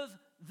 of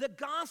the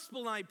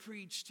gospel I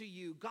preached to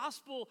you."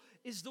 Gospel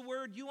is the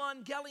word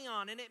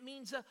euangelion, and it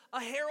means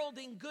a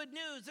heralding good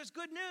news. There's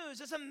good news.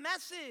 There's a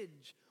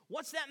message.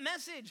 What's that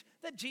message?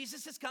 That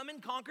Jesus has come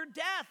and conquered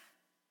death.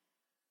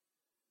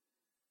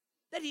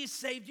 That he's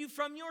saved you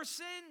from your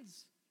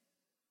sins.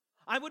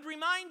 I would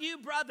remind you,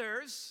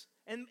 brothers,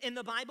 and in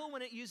the Bible,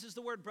 when it uses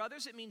the word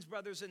brothers, it means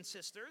brothers and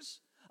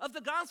sisters, of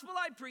the gospel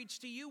I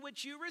preached to you,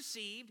 which you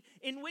received,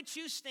 in which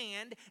you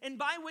stand, and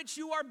by which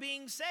you are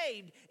being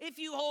saved, if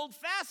you hold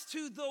fast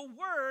to the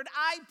word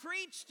I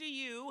preached to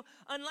you,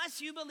 unless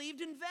you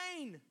believed in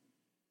vain.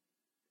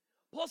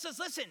 Paul says,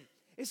 listen,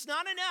 it's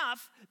not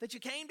enough that you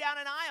came down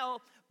an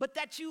aisle, but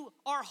that you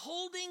are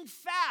holding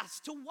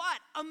fast to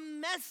what? A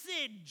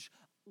message.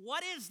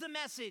 What is the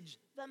message?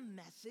 The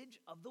message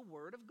of the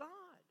Word of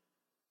God.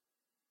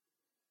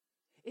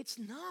 It's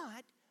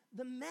not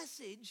the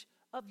message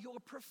of your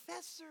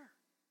professor.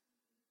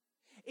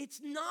 It's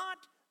not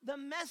the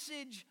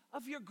message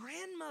of your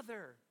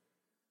grandmother.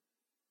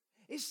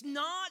 It's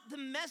not the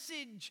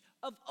message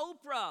of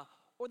Oprah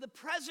or the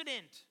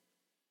president.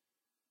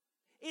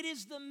 It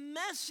is the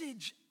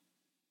message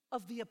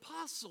of the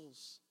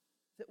apostles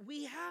that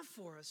we have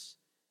for us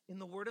in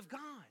the Word of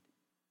God.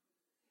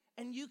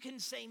 And you can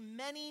say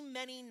many,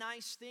 many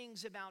nice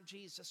things about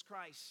Jesus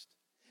Christ.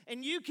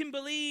 And you can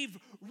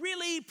believe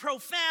really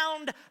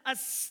profound,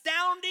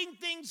 astounding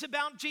things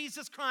about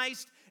Jesus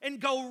Christ and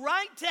go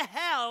right to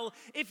hell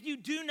if you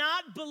do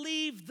not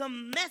believe the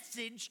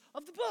message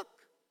of the book.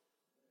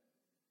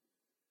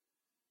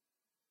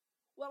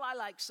 Well, I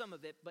like some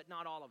of it, but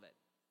not all of it.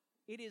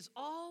 It is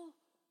all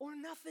or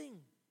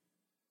nothing.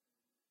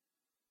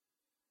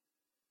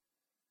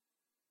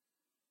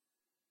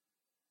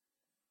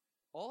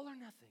 All or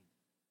nothing.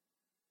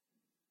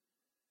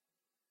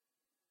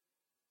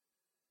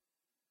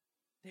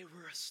 They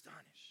were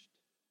astonished.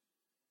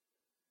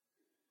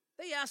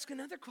 They ask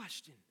another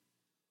question.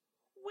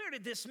 Where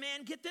did this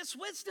man get this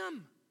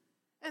wisdom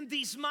and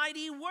these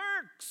mighty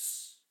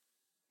works?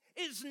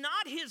 Is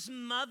not his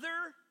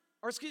mother,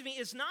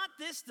 is not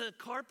this the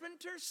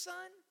carpenter's son?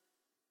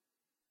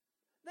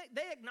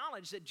 They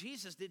acknowledge that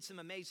Jesus did some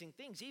amazing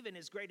things. Even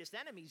his greatest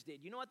enemies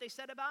did. You know what they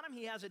said about him?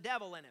 He has a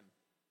devil in him.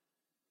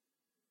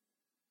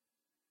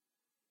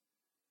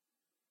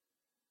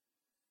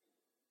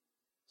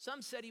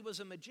 Some said he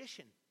was a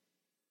magician.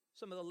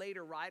 Some of the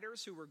later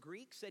writers who were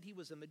Greek said he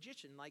was a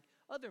magician, like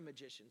other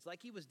magicians,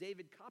 like he was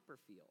David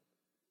Copperfield.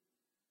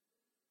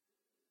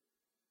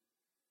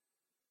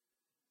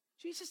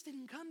 Jesus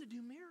didn't come to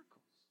do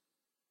miracles.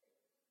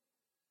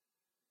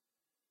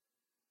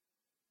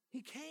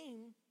 He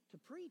came to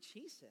preach,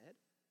 he said,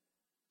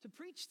 to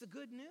preach the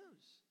good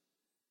news,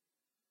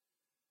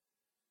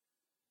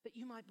 that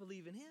you might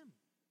believe in him.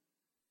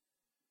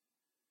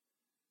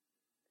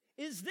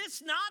 Is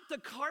this not the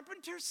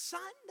carpenter's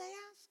son, they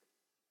ask?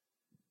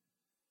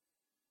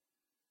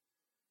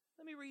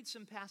 Let me read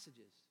some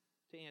passages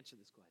to answer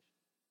this question.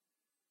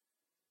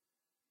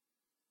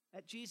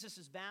 At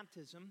Jesus'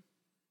 baptism,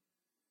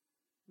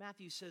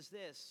 Matthew says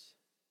this,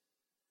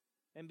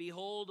 "And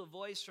behold, a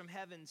voice from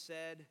heaven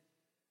said,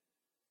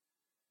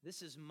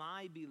 'This is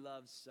my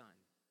beloved Son,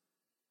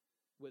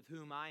 with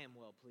whom I am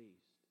well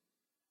pleased.'"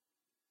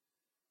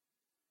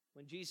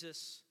 When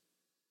Jesus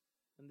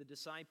and the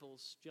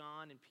disciples,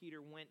 John and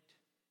Peter, went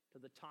to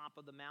the top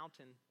of the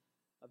mountain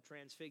of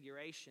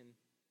Transfiguration,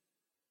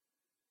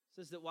 it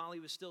says that while he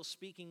was still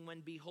speaking,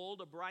 when behold,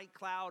 a bright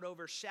cloud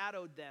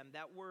overshadowed them.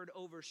 That word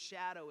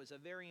overshadow is a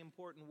very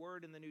important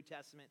word in the New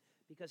Testament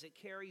because it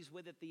carries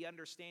with it the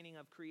understanding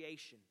of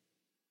creation.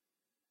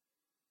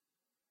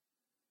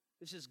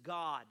 This is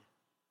God.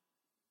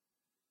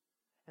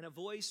 And a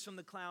voice from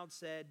the cloud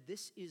said,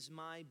 "This is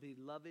my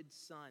beloved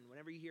Son."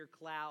 Whenever you hear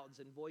clouds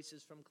and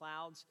voices from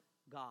clouds,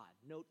 God.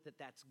 Note that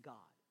that's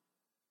God.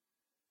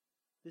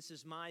 "This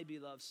is my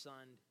beloved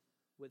Son,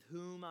 with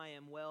whom I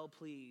am well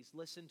pleased."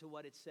 Listen to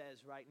what it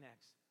says right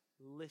next.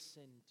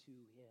 Listen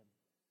to him.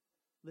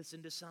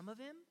 Listen to some of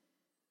him,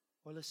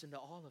 or listen to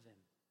all of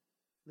him?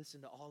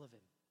 Listen to all of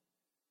him.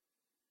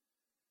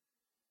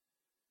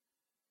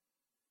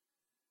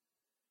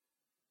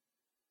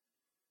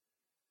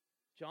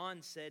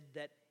 John said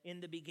that in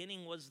the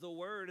beginning was the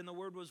Word, and the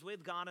Word was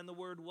with God, and the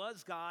Word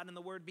was God, and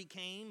the Word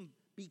became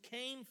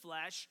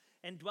flesh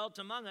and dwelt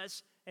among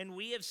us, and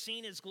we have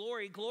seen his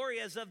glory,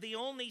 glory as of the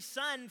only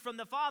Son from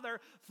the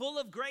Father, full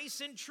of grace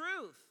and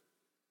truth.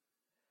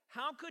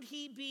 How could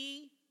he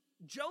be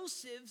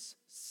Joseph's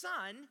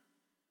son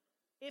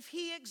if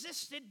he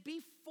existed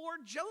before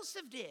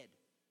Joseph did?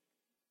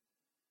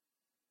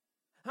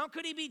 How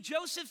could he be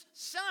Joseph's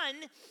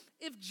son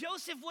if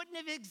Joseph wouldn't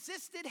have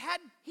existed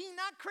had he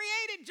not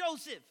created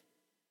Joseph?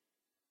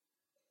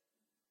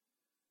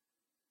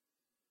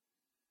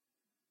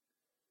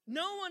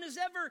 No one has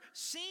ever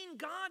seen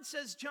God,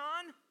 says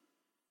John.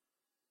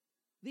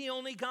 The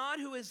only God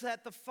who is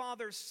at the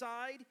Father's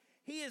side,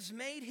 he has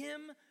made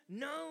him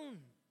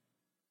known.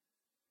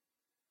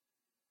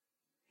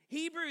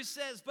 Hebrews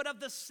says, but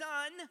of the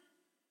Son,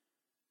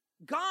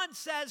 God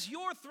says,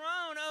 your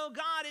throne, O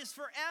God, is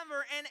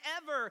forever and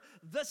ever.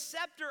 The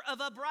scepter of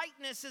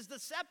uprightness is the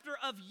scepter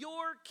of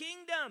your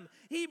kingdom.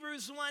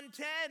 Hebrews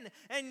 1:10,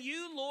 and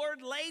you,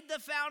 Lord, laid the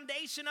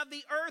foundation of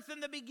the earth in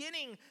the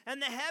beginning,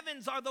 and the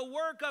heavens are the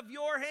work of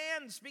your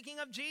hands. Speaking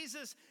of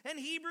Jesus. And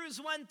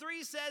Hebrews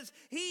 1:3 says,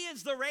 he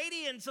is the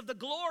radiance of the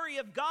glory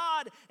of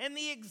God and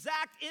the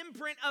exact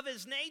imprint of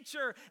his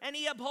nature, and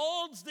he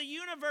upholds the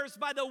universe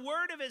by the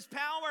word of his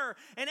power.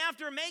 And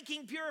after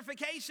making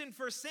purification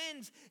for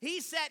sins, he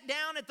sat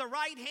down at the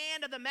right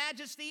hand of the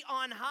majesty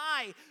on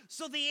high.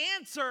 So the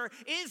answer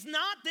is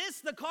not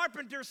this the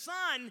carpenter's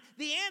son.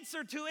 The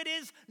answer to it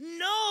is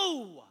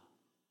no.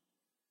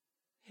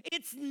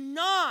 It's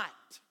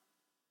not.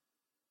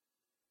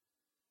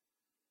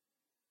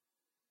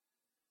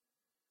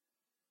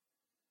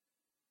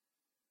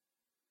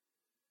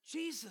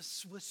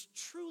 Jesus was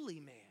truly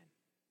man.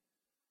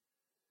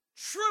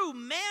 True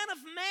man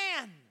of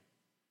man.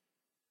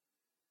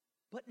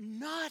 But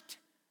not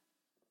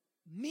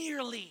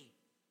merely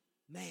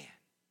man.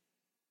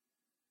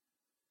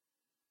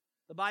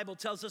 The Bible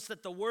tells us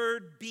that the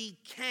Word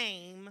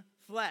became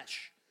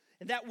flesh.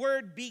 And that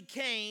word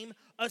became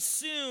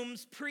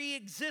assumes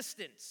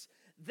pre-existence.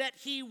 That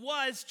he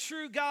was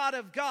true God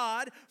of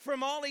God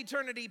from all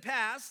eternity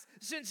past,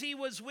 since he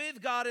was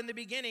with God in the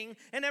beginning,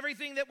 and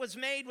everything that was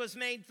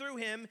made through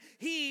him.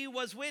 He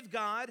was with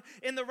God.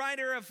 In the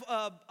writer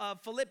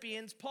of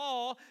Philippians,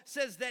 Paul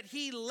says that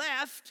he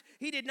left.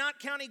 He did not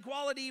count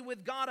equality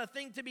with God a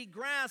thing to be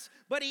grasped,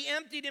 but he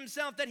emptied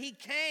himself, that he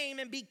came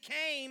and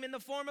became in the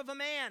form of a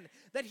man,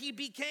 that he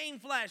became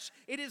flesh.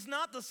 It is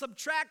not the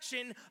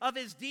subtraction of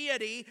his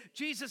deity.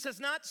 Jesus has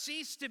not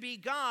ceased to be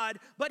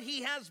God, but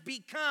he has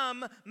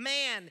become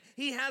man.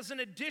 He has an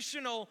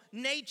additional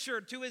nature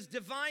to his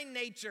divine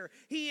nature.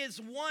 He is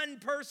one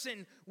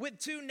person with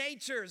two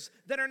natures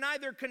that are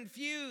neither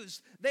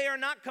confused, they are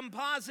not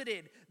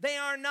composited, they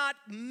are not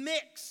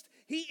mixed.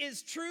 He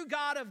is true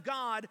God of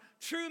God,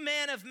 true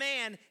man of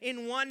man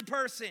in one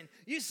person.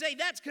 You say,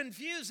 that's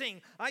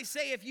confusing. I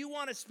say, if you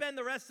want to spend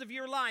the rest of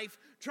your life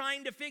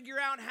trying to figure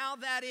out how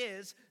that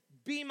is,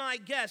 be my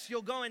guest,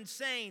 you'll go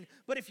insane.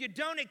 But if you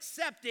don't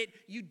accept it,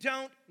 you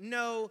don't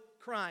know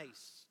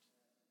Christ.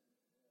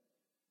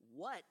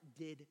 What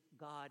did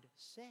God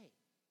say?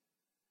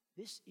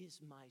 This is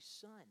my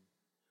son,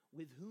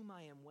 with whom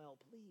I am well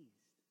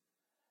pleased.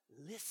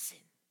 Listen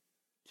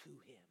to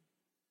him.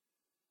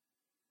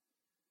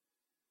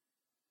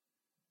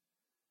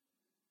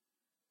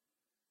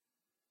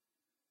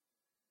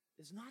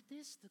 Is not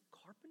this the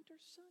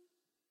carpenter's son?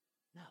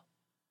 No.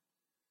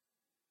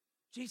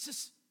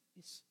 Jesus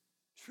is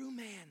true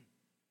man,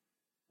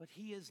 but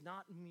he is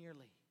not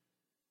merely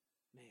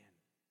man.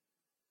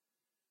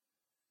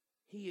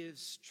 He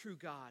is true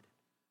God,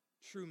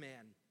 true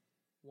man,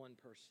 one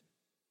person.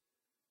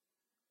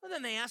 Well,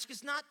 then they ask,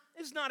 is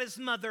not his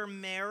mother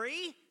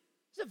Mary?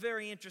 It's a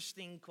very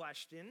interesting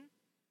question.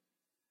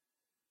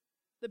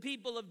 The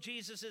people of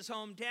Jesus'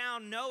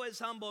 hometown know his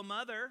humble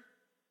mother.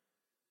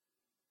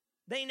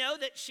 They know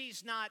that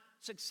she's not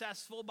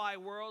successful by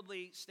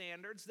worldly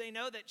standards. They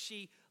know that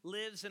she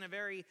lives in a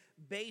very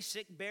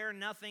basic,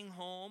 bare-nothing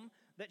home,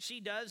 that she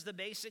does the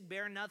basic,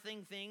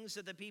 bare-nothing things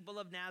that the people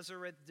of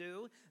Nazareth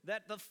do,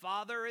 that the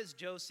father is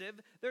Joseph.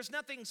 There's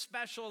nothing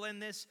special in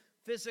this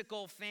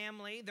physical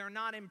family. They're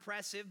not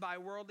impressive by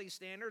worldly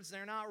standards.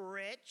 They're not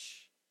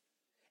rich.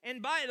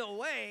 And by the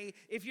way,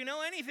 if you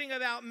know anything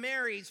about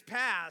Mary's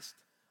past,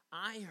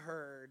 I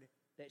heard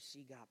that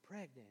she got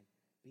pregnant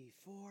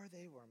before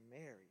they were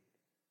married.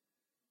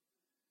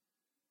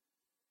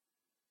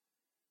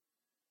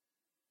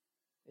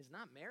 Is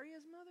not Mary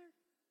his mother?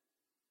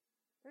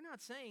 They're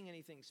not saying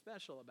anything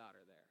special about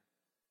her there.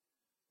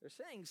 They're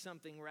saying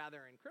something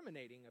rather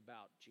incriminating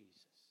about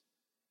Jesus.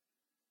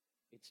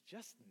 It's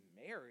just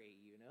Mary,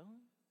 you know?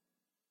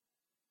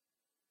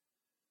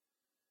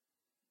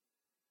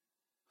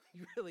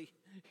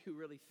 You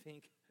really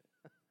think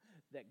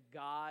that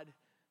God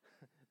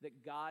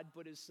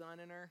put his son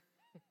in her?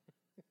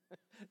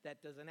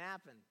 That doesn't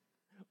happen.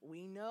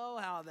 We know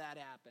how that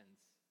happens.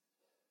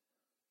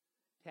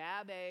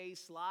 Tab A,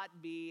 slot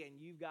B, and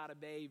you've got a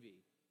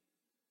baby.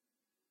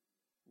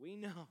 We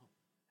know.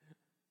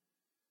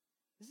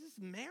 This is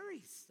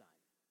Mary's son.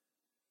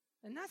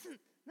 And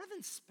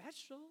nothing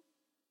special.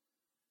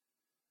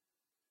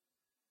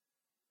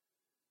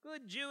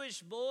 Good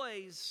Jewish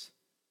boys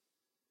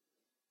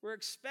were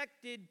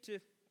expected to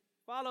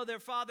follow their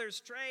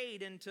father's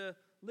trade and to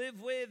live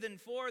with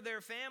and for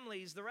their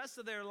families the rest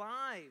of their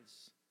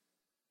lives.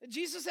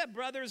 Jesus had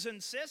brothers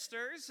and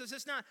sisters. Is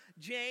this not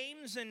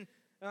James and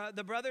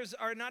the brothers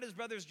are not his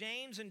brothers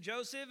James and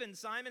Joseph and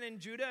Simon and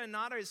Judah and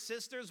not his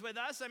sisters with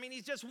us? I mean,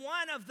 he's just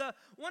one of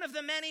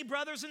the many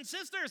brothers and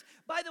sisters.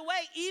 By the way,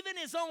 even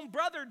his own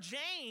brother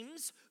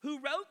James, who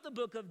wrote the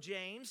book of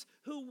James,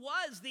 who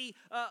was the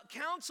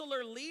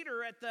counselor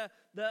leader at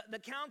the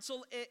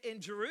council in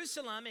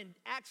Jerusalem in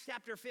Acts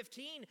chapter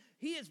 15,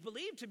 he is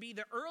believed to be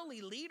the early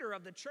leader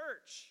of the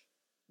church.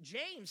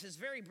 James, his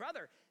very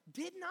brother,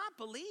 did not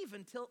believe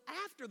until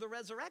after the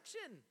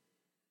resurrection.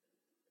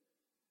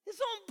 His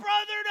own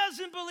brother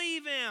doesn't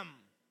believe him.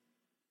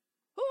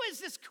 Who is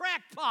this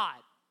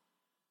crackpot?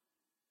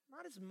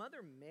 Not his mother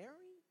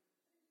Mary?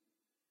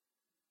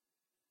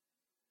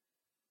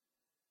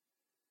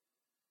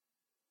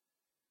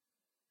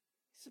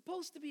 He's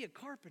supposed to be a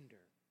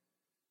carpenter.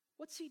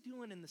 What's he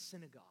doing in the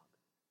synagogue?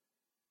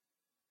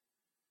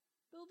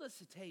 Build us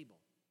a table.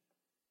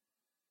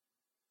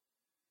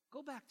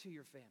 Go back to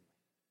your family.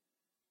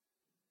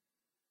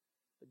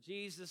 But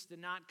Jesus did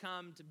not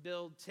come to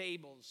build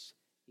tables.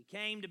 He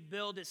came to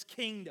build his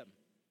kingdom.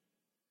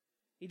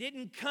 He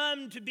didn't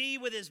come to be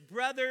with his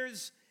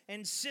brothers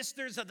and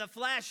sisters of the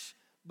flesh,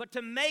 but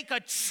to make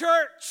a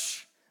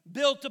church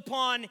built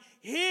upon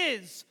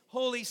his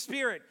Holy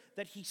Spirit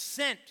that he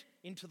sent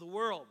into the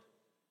world.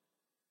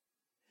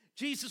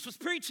 Jesus was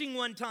preaching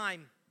one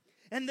time,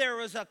 and there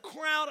was a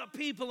crowd of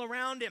people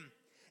around him.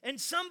 And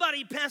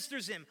somebody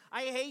pesters him.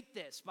 I hate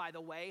this, by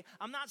the way.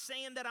 I'm not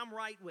saying that I'm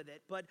right with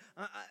it, but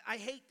I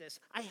hate this.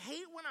 I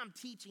hate when I'm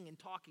teaching and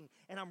talking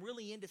and I'm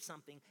really into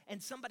something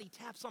and somebody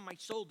taps on my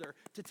shoulder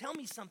to tell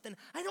me something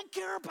I don't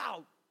care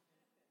about.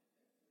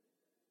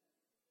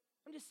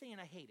 I'm just saying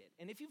I hate it.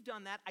 And if you've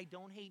done that, I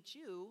don't hate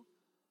you.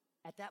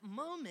 At that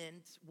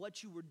moment,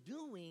 what you were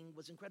doing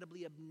was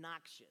incredibly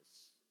obnoxious.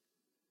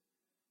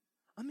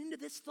 I'm into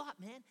this thought,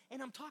 man,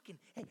 and I'm talking.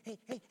 Hey.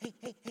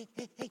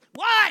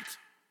 What?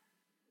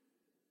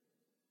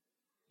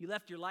 You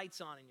left your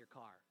lights on in your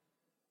car.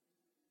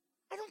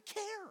 I don't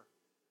care.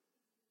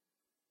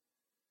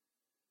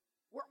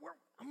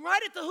 I'm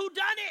right at the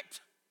whodunit.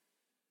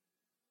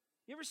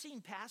 You ever seen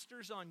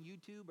pastors on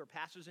YouTube or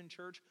pastors in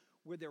church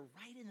where they're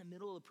right in the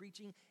middle of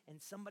preaching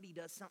and somebody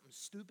does something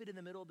stupid in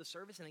the middle of the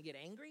service and they get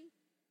angry?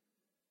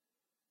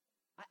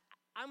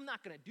 I'm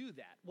not going to do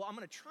that. Well, I'm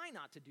going to try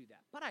not to do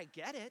that, but I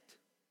get it.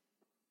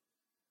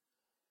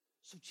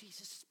 So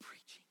Jesus is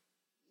preaching.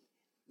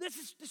 This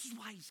is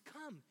why he's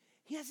come.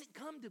 He hasn't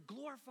come to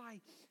glorify,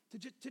 to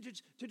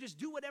just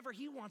do whatever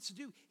he wants to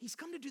do. He's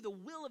come to do the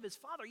will of his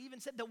Father. He even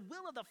said, the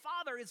will of the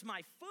Father is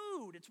my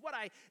food. It's what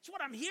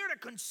I'm here to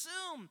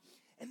consume.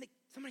 And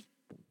somebody,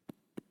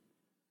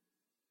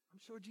 I'm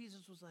sure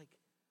Jesus was like,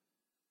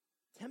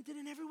 tempted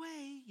in every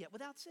way, yet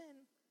without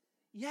sin.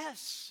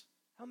 Yes.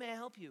 How may I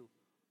help you?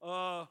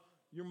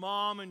 Your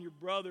mom and your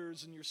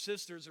brothers and your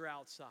sisters are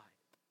outside.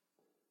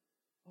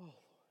 Oh, Lord.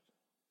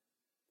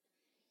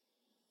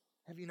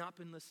 Have you not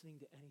been listening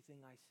to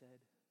anything I said?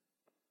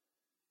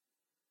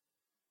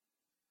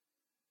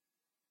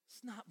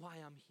 It's not why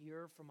I'm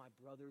here for my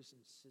brothers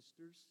and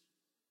sisters.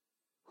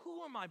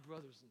 Who are my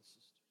brothers and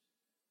sisters?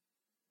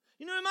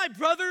 You know who my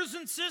brothers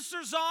and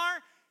sisters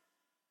are?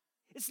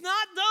 It's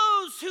not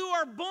those who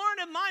are born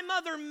of my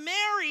mother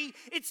Mary.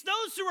 It's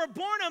those who are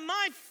born of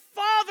my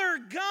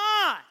Father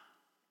God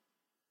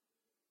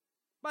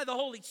by the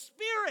Holy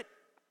Spirit.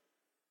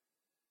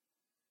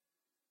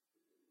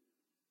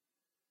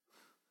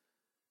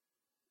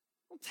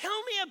 Don't tell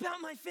me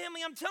about my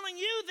family. I'm telling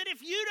you that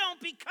if you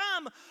don't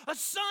become a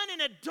son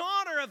and a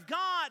daughter of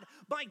God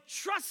by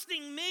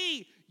trusting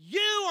me,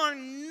 you are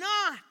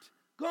not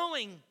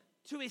going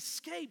to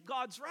escape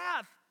God's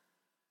wrath.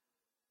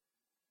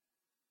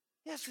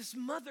 Yes, his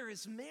mother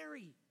is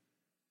Mary.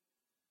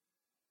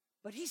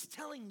 But he's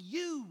telling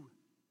you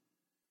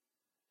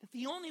that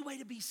the only way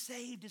to be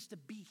saved is to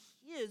be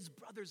his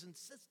brothers and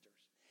sisters.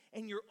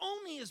 And you're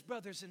only his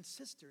brothers and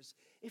sisters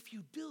if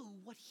you do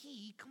what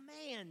he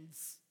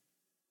commands.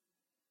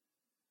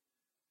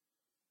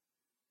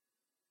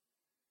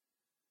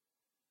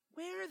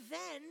 Where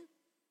then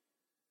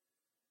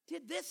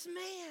did this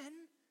man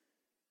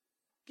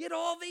get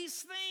all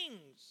these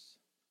things?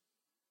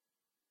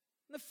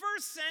 In the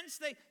first sense,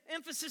 the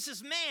emphasis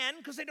is man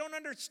because they don't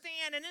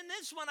understand. And in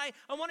this one, I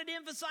wanted to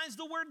emphasize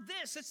the word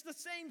this. It's the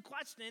same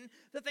question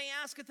that they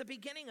ask at the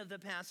beginning of the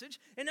passage.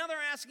 And now they're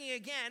asking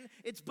again.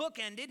 It's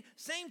bookended,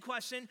 same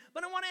question.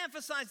 But I want to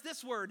emphasize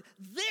this word,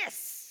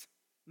 this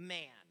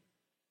man.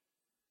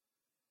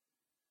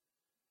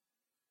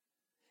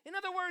 In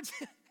other words,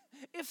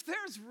 if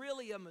there's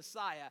really a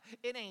Messiah,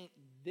 it ain't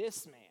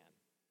this man.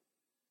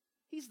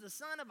 He's the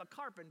son of a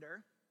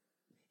carpenter.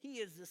 He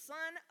is the son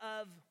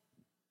of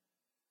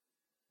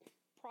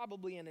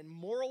probably an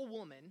immoral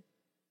woman.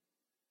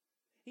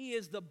 He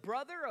is the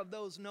brother of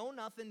those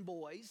know-nothing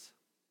boys.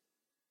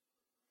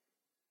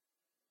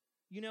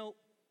 You know,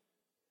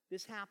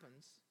 this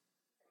happens.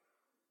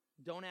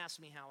 Don't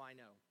ask me how I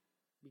know,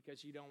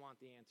 because you don't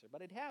want the answer.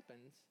 But it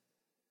happens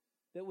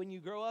that when you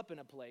grow up in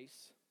a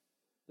place,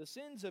 the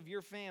sins of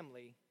your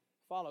family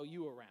follow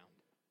you around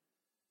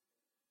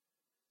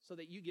so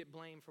that you get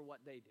blamed for what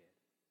they did.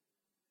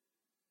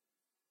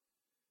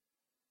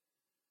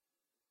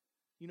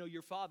 You know,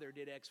 your father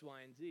did X, Y,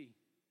 and Z.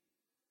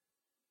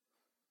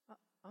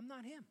 I'm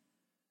not him.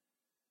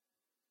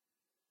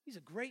 He's a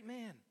great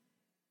man.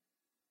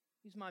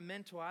 He's my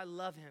mentor. I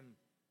love him.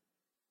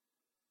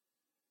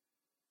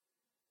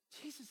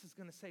 Jesus is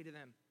going to say to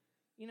them,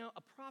 you know,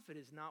 a prophet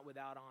is not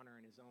without honor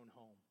in his own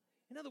home.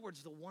 In other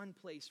words, the one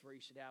place where he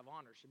should have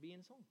honor should be in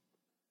his home.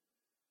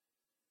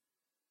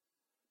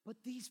 But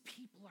these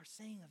people are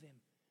saying of him,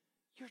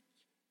 you're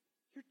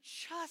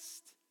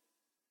just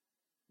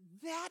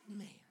that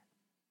man.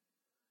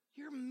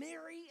 You're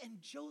Mary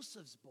and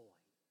Joseph's boy.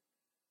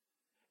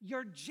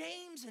 You're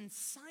James and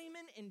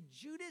Simon and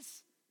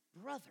Judas'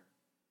 brother.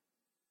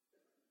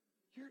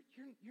 You're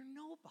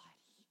nobody.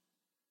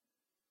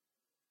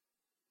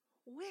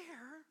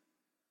 Where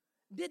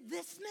did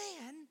this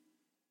man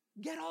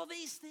get all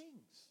these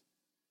things?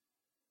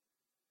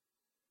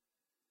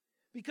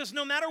 Because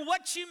no matter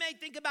what you may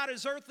think about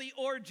his earthly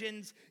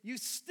origins, you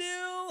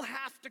still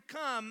have to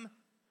come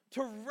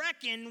to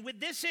reckon with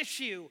this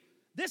issue.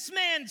 This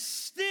man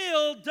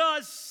still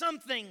does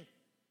something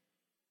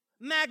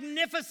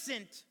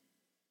magnificent.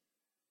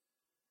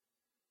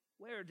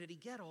 Where did he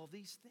get all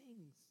these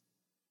things?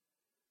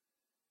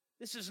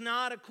 This is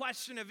not a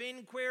question of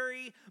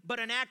inquiry, but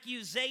an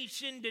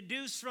accusation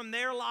deduced from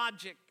their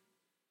logic.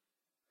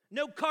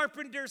 No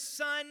carpenter's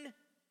son,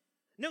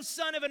 no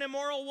son of an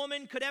immoral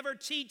woman could ever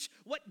teach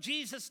what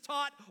Jesus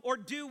taught or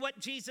do what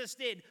Jesus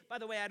did. By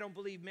the way, I don't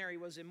believe Mary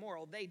was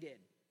immoral. They did.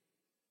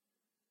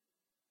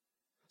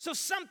 So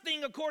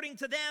something, according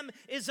to them,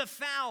 is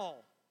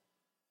afoul.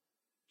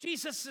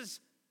 Jesus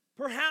is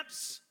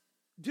perhaps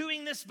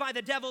doing this by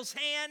the devil's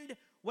hand.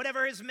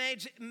 Whatever his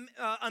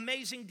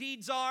amazing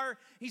deeds are,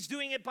 he's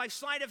doing it by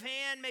sleight of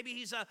hand. Maybe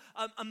he's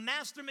a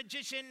master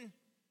magician.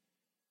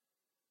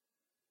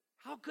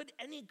 How could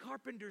any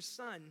carpenter's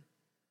son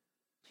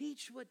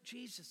teach what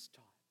Jesus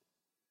taught?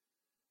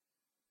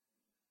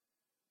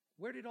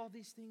 Where did all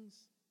these things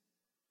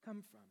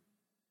come from?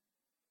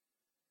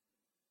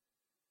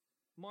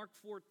 Mark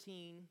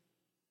 14,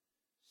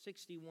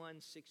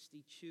 61,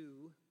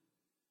 62.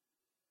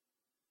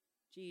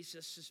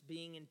 Jesus is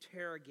being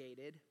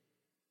interrogated.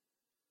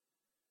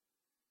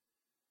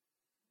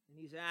 And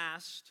he's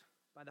asked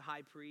by the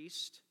high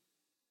priest,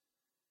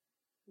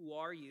 "Who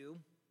are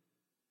you?"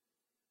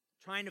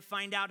 Trying to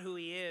find out who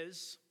he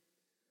is.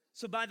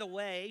 So by the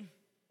way,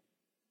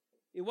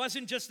 it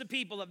wasn't just the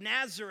people of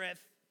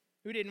Nazareth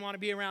who didn't want to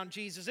be around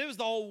Jesus. It was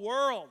the whole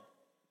world.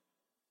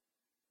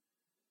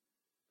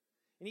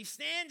 And he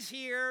stands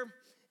here,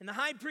 and the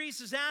high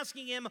priest is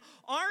asking him,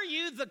 "Are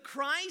you the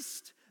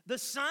Christ, the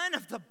Son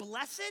of the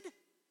Blessed?"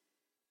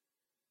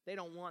 They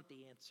don't want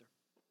the answer.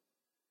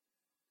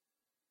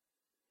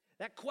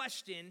 That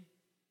question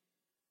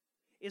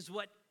is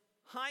what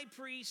high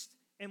priests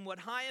and what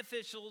high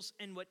officials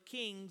and what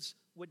kings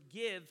would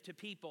give to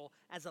people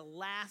as a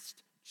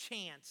last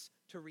chance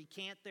to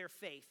recant their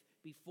faith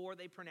before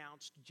they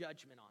pronounced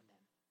judgment on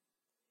them.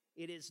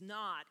 It is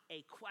not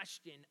a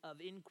question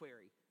of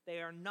inquiry.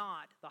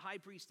 The high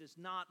priest is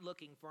not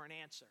looking for an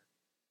answer.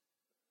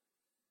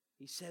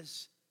 He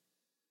says,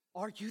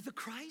 "Are you the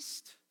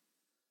Christ?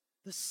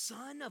 The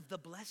Son of the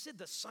Blessed,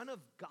 the Son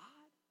of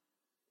God?"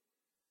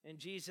 And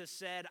Jesus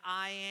said,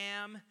 "I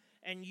am,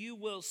 and you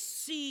will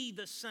see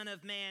the Son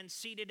of Man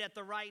seated at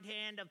the right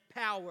hand of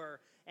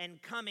power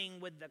and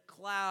coming with the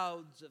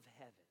clouds of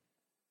heaven."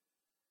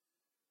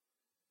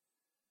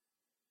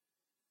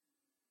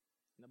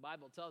 And the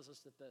Bible tells us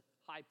that the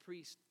high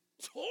priest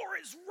tore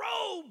his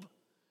robe.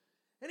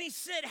 And he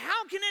said,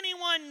 "How can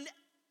anyone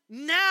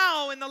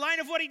now, in the light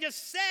of what he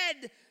just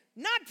said,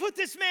 not put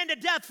this man to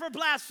death for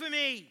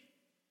blasphemy?"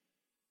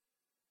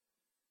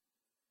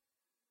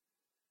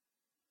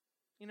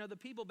 You know, the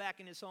people back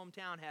in his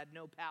hometown had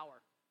no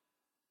power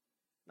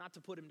not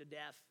to put him to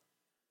death.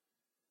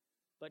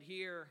 But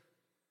here,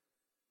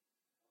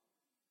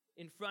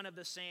 in front of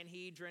the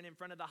Sanhedrin, in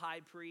front of the high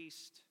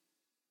priest,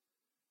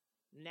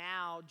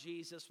 now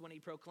Jesus, when he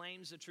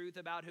proclaims the truth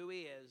about who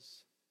he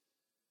is,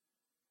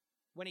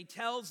 when he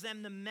tells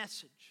them the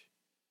message,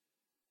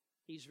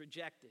 he's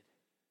rejected.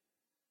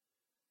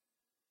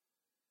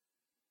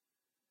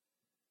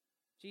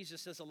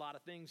 Jesus says a lot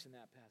of things in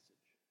that passage.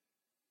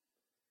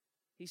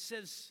 He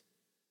says,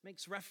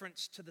 makes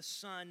reference to the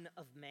Son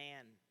of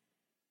Man.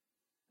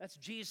 That's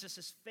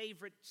Jesus'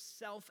 favorite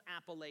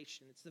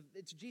self-appellation.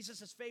 It's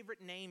Jesus'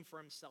 favorite name for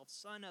himself,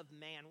 Son of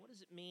Man. What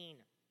does it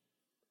mean?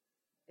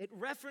 It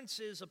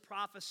references a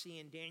prophecy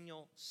in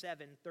Daniel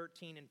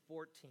 7:13 and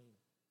 14.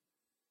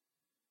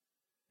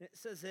 It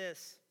says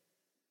this.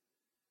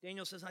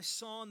 Daniel says, "I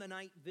saw in the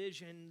night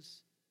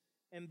visions,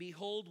 and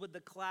behold with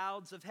the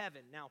clouds of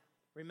heaven." Now,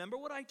 remember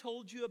what I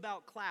told you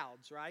about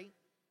clouds, right?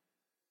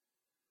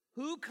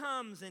 Who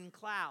comes in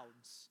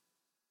clouds?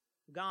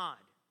 God.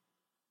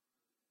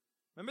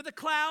 Remember the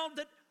cloud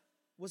that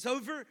was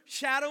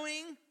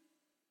overshadowing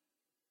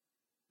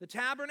the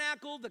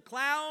tabernacle, the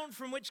cloud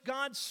from which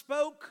God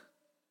spoke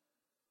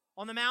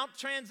on the Mount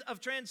of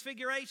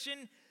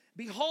Transfiguration?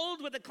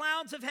 "Behold, with the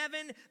clouds of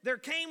heaven, there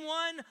came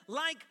one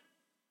like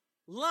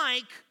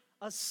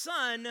a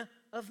son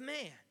of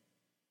man.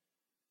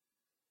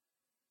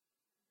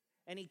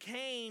 And he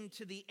came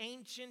to the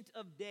Ancient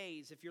of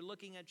Days." If you're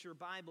looking at your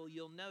Bible,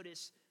 you'll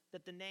notice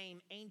that the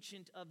name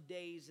Ancient of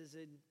Days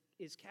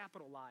is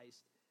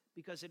capitalized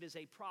because it is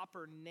a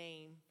proper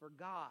name for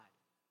God.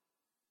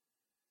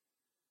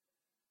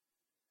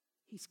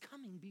 He's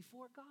coming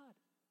before God.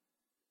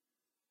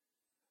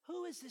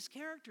 Who is this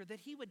character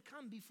that he would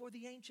come before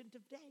the Ancient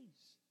of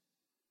Days?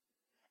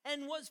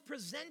 And was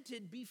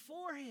presented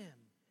before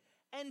him.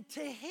 And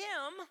to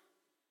him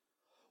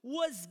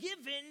was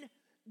given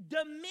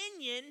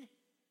dominion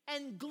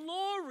and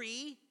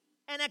glory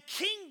and a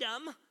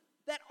kingdom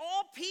that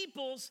all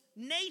peoples,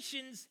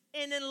 nations,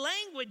 and in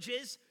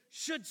languages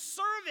should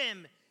serve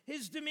him.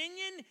 His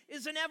dominion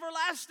is an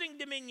everlasting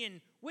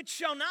dominion which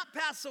shall not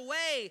pass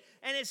away,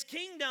 and his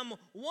kingdom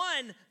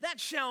one that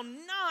shall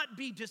not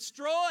be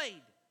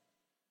destroyed.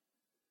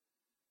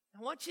 I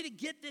want you to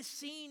get this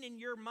scene in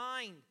your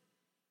mind.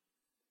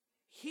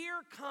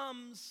 Here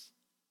comes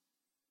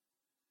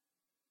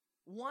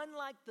one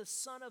like the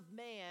Son of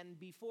Man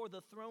before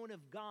the throne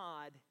of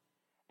God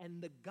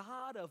and the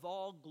God of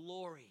all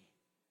glory.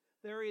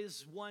 There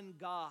is one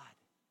God.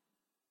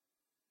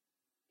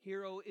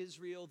 Hear, O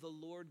Israel, the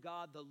Lord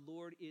God, the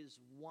Lord is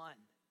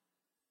one.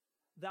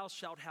 "Thou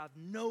shalt have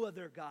no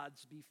other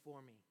gods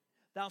before me.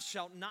 Thou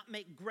shalt not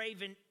make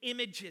graven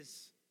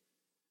images,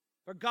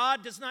 for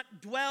God does not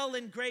dwell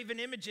in graven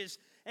images."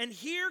 And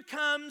here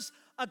comes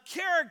a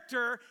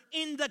character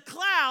in the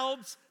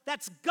clouds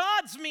that's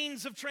God's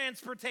means of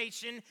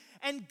transportation,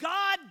 and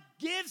God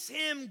gives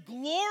him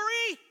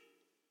glory.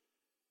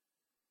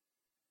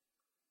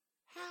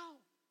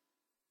 How?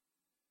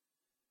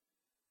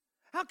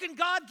 How can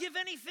God give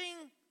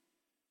anything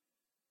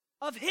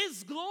of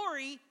his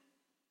glory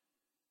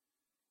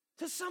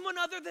to someone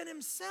other than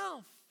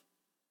himself?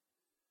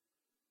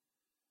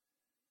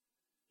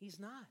 He's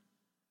not.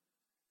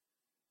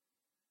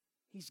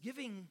 He's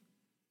giving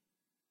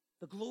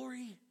the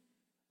glory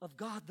of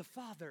God the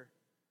Father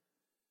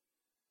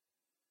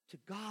to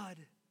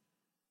God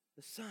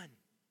the Son.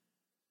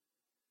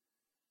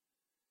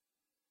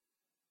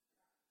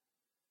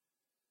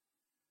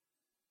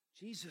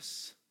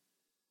 Jesus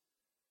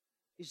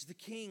is the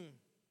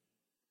King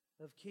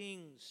of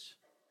kings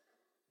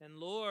and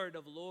Lord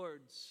of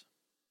lords,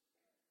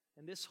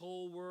 and this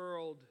whole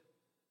world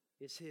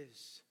is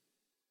his.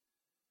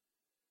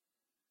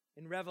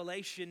 In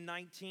Revelation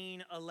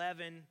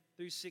 19:11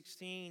 through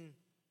 16,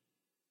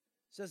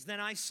 it says,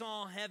 "Then I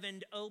saw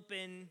heaven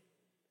open,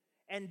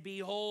 and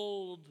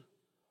behold,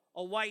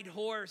 a white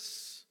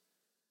horse.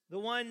 The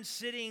one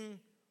sitting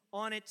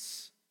on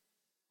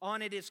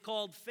it is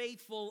called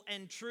Faithful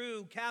and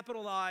True,"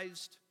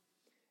 capitalized.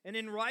 "And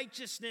in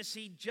righteousness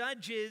he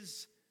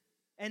judges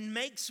and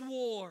makes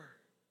war."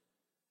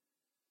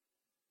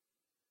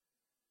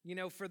 You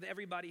know, for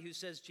everybody who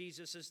says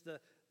Jesus is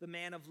the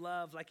man of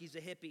love, like he's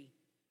a hippie.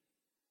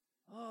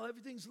 "Oh,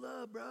 everything's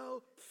love,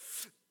 bro.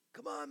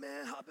 Come on,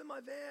 man, hop in my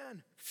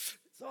van.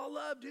 It's all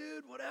love,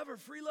 dude. Whatever,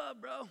 free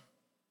love, bro."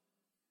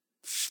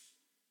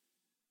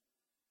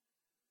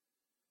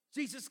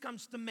 Jesus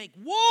comes to make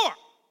war.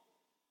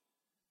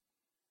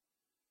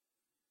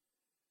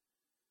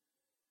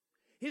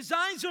 His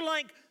eyes are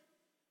like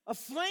a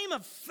flame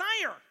of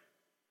fire.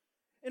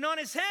 And on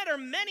his head are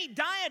many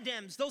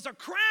diadems. Those are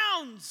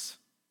crowns.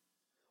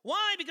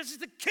 Why? Because he's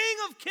the King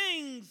of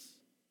Kings.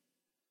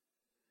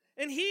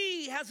 And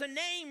he has a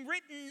name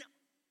written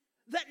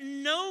that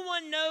no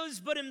one knows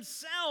but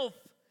himself.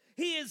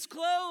 He is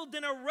clothed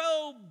in a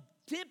robe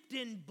dipped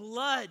in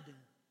blood.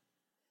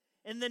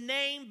 And the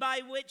name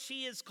by which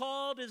he is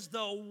called is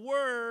the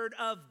Word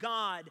of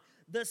God.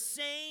 The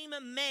same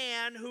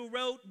man who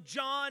wrote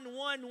John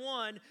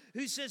 1:1,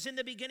 who says, in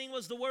the beginning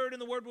was the Word,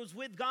 and the Word was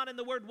with God, and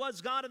the Word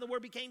was God, and the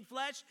Word became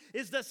flesh,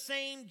 is the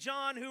same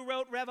John who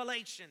wrote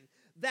Revelation.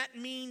 That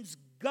means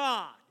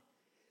God.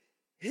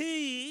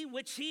 He,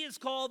 which he is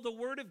called the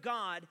Word of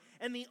God,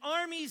 and the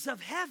armies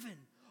of heaven,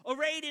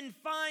 arrayed in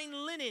fine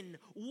linen,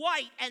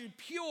 white and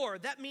pure.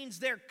 That means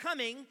they're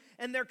coming,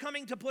 and they're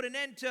coming to put an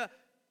end to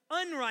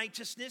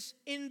unrighteousness.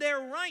 In their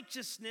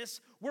righteousness,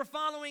 we're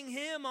following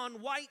him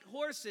on white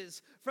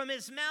horses. From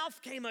his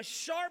mouth came a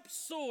sharp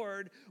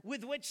sword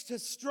with which to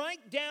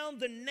strike down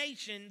the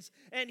nations,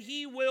 and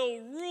he will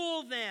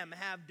rule them,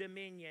 have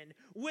dominion,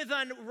 with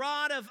a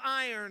rod of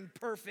iron,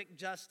 perfect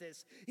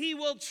justice. He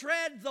will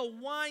tread the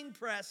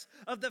winepress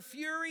of the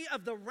fury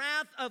of the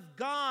wrath of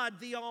God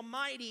the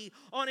Almighty.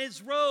 On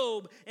his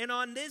robe and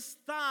on this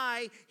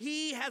thigh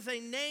he has a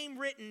name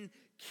written,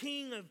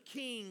 King of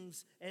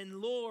Kings and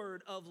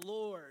Lord of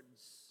Lords.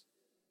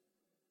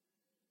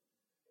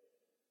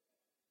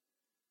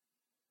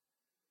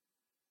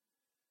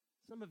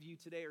 Some of you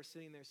today are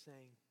sitting there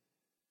saying,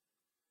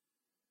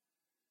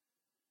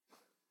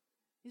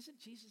 isn't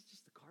Jesus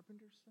just the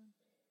carpenter's son?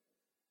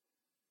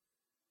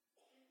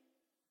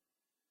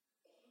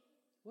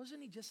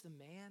 Wasn't he just a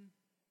man?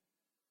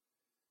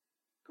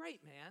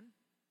 Great man.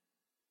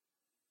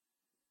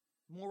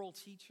 Moral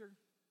teacher.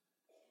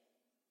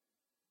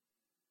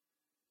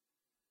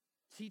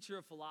 Teacher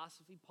of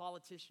philosophy,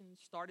 politician,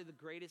 started the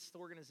greatest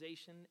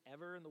organization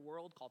ever in the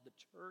world called the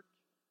church.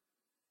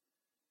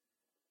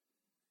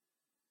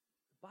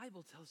 The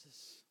Bible tells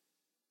us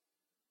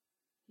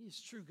he is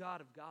true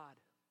God of God.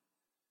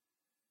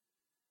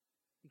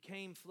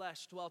 Became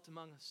flesh, dwelt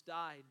among us,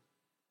 died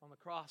on the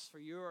cross for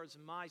yours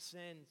and my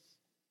sins,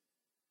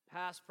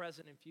 past,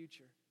 present, and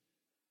future.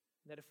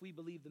 And that if we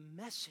believe the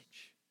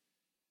message,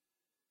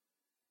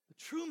 the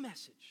true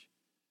message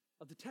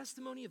of the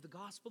testimony of the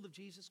gospel of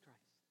Jesus Christ,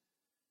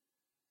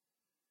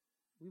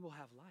 we will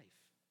have life.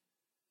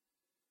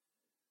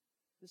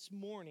 This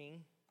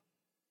morning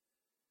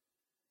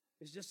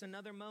is just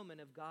another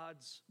moment of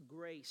God's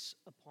grace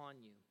upon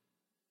you.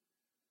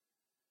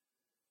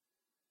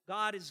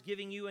 God is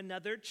giving you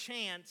another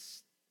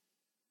chance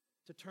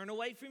to turn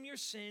away from your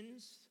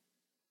sins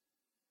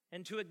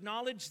and to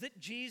acknowledge that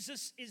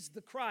Jesus is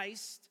the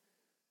Christ,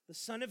 the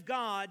Son of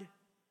God,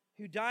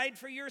 who died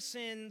for your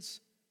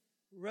sins,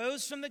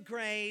 rose from the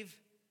grave,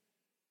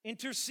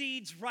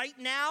 intercedes right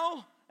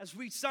now. As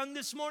we sung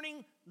this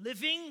morning,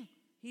 living.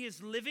 He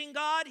is living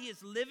God. He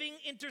is living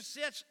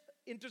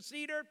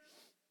interceder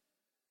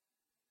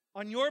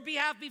on your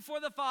behalf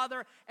before the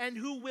Father, and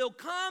who will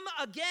come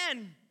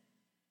again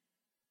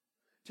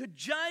to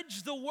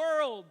judge the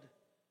world.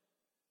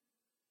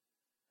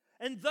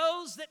 And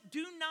those that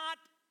do not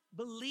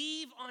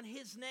believe on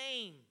his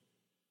name.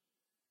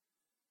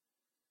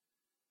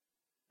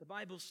 The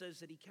Bible says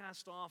that he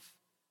cast off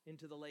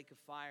into the lake of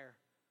fire,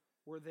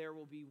 where there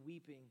will be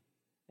weeping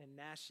and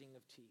gnashing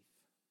of teeth.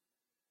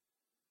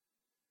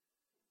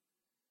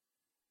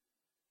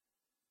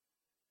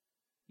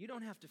 You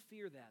don't have to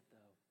fear that, though.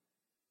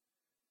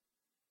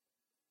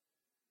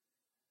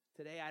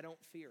 Today, I don't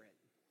fear it.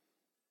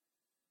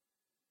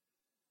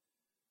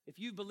 If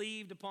you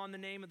believed upon the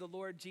name of the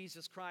Lord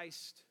Jesus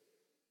Christ,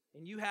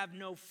 and you have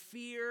no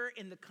fear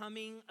in the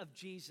coming of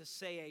Jesus,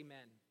 say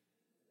amen.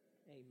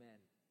 Amen.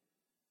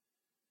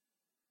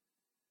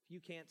 If you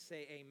can't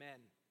say amen,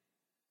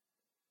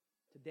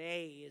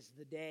 today is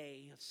the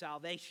day of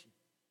salvation.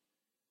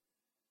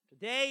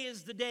 Today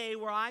is the day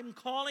where I'm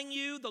calling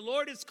you, the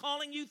Lord is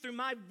calling you through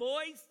my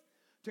voice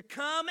to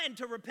come and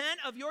to repent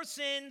of your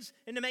sins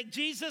and to make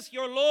Jesus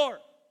your Lord.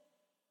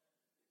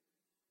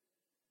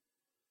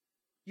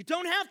 You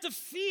don't have to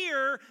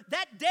fear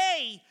that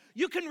day.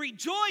 You can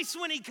rejoice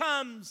when he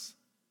comes.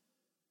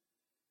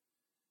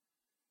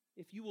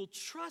 If you will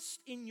trust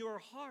in your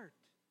heart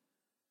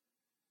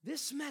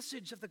this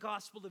message of the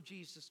gospel of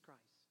Jesus Christ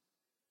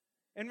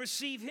and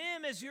receive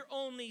him as your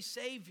only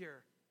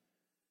Savior,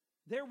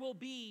 there will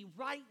be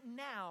right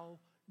now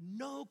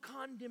no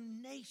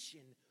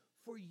condemnation,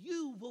 for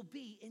you will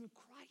be in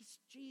Christ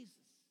Jesus.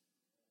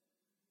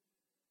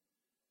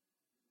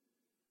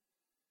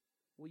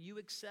 Will you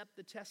accept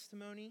the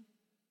testimony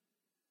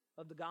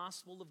of the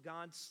gospel of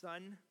God's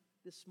Son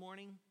this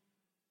morning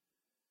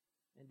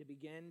and to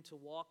begin to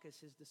walk as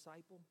his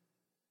disciple?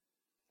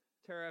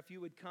 Tara, if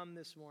you would come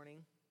this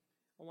morning,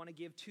 I want to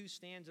give two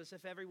stanzas.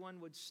 If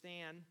everyone would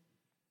stand,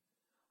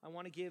 I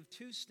want to give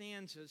two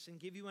stanzas and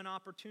give you an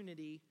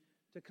opportunity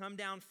to come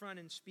down front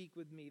and speak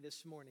with me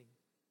this morning.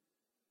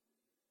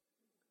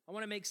 I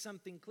want to make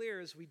something clear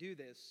as we do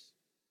this.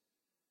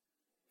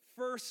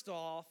 First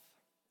off,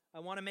 I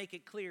want to make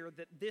it clear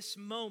that this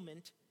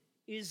moment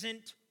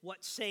isn't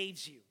what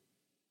saves you.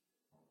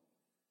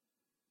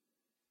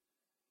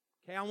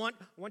 Okay, I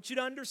want you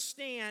to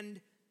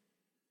understand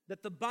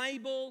that the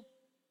Bible,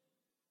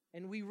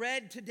 and we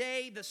read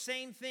today the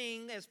same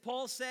thing as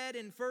Paul said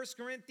in 1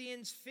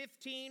 Corinthians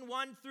 15,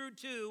 1 through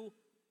 2,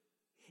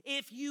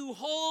 if you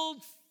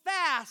hold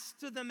fast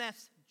to the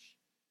message.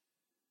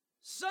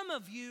 Some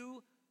of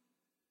you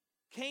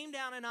came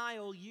down an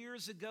aisle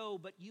years ago,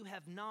 but you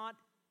have not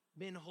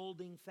been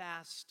holding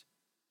fast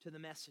to the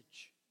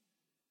message.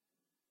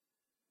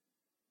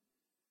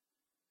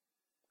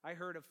 I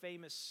heard a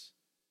famous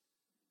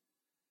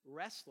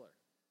wrestler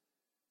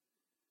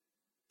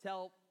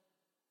tell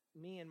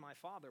me and my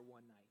father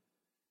one night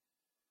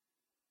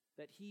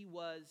that he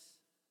was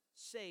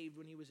saved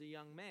when he was a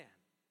young man.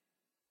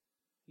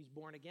 He's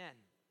born again.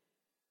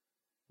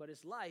 But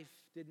his life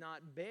did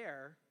not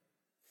bear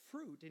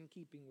fruit in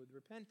keeping with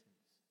repentance.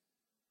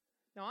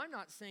 Now, I'm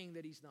not saying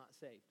that he's not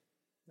saved.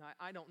 Now,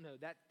 I don't know.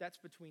 That's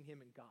between him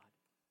and God.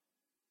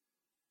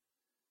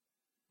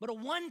 But a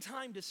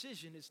one-time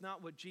decision is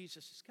not what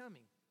Jesus is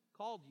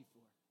called you for.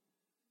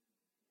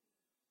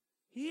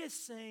 He is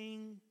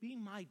saying, be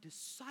my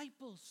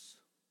disciples.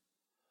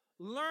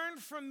 Learn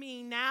from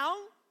me now,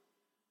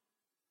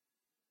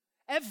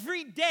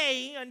 every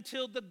day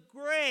until the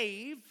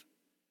grave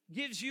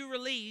gives you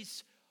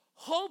release.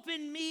 Hope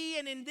in me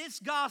and in this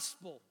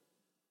gospel.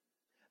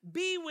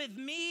 Be with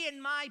me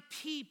and my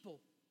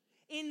people,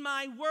 in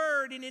my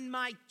word and in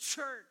my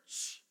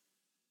church.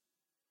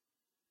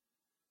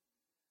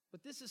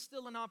 But this is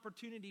still an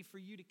opportunity for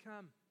you to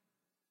come.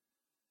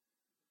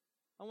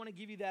 I want to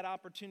give you that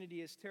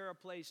opportunity as Tara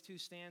plays 2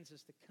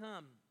 stanzas to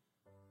come.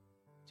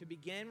 To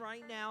begin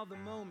right now the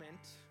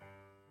moment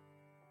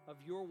of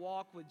your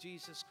walk with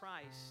Jesus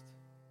Christ.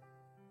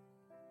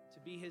 To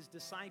be his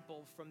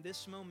disciple from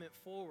this moment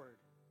forward.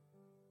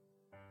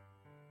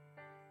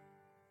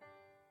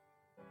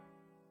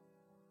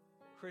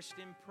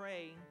 Christian,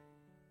 pray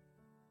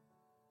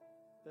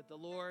that the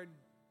Lord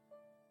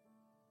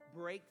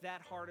break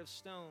that heart of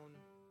stone,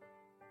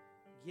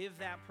 give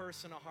that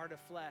person a heart of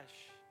flesh,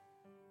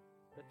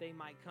 that they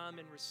might come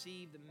and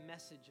receive the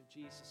message of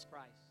Jesus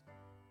Christ.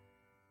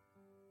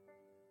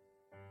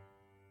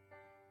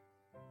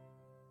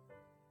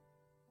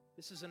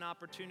 This is an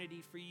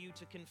opportunity for you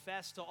to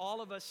confess to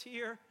all of us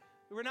here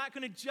that we're not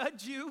going to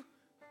judge you.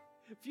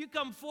 If you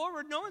come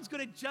forward, no one's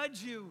going to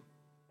judge you.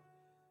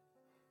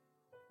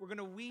 We're going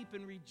to weep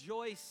and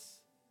rejoice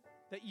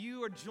that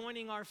you are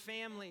joining our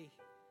family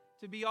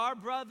to be our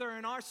brother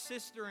and our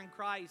sister in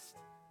Christ.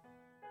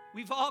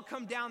 We've all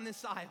come down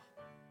this aisle.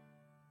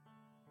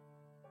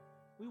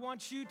 We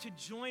want you to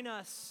join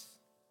us.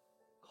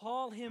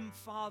 Call him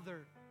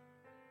Father.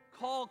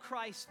 Call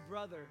Christ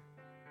brother.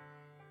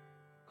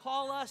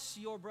 Call us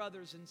your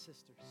brothers and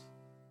sisters.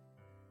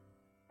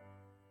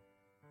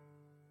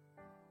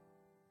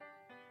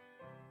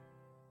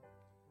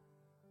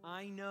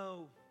 I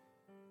know.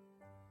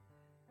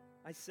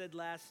 I said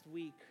last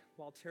week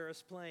while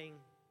Tara's playing,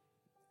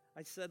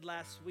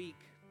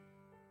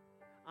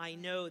 I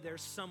know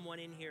there's someone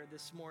in here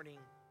this morning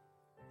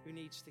who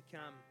needs to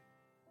come.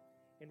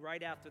 And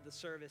right after the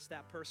service,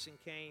 that person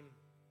came.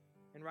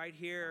 And right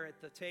here at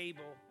the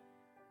table,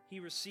 he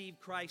received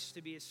Christ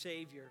to be his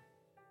Savior.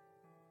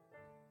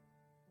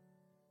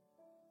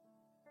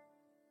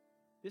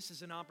 This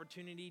is an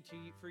opportunity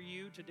for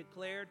you to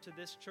declare to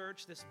this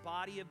church, this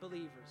body of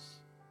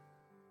believers,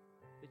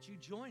 that you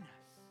join us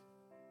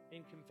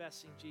in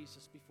confessing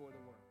Jesus before the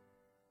world.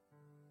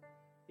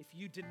 If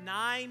you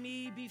deny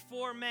me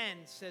before men,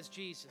 says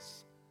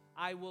Jesus,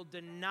 I will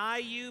deny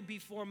you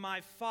before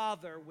my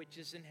Father which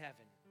is in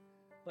heaven.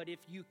 But if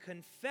you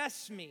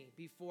confess me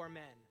before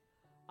men,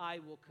 I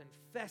will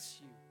confess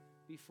you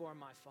before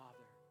my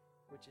Father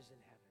which is in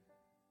heaven.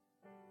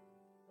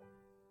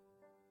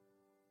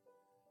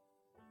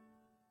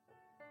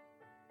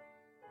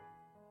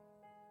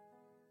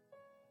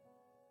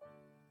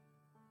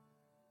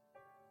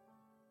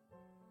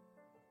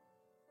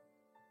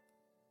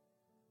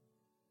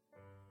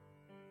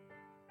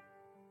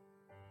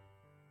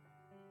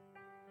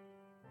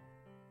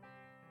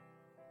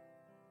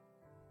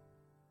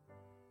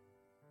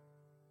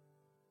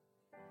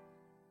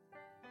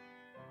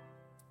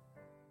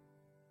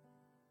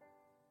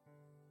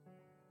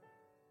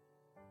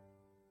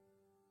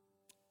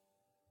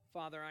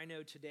 Father, I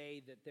know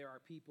today that there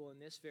are people in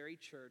this very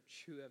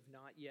church who have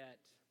not yet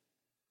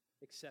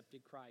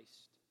accepted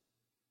Christ.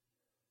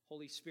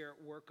 Holy Spirit,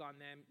 work on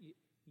them.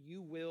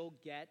 You will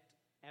get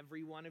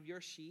every one of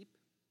your sheep.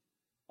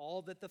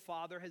 All that the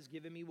Father has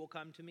given me will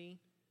come to me.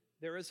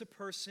 There is a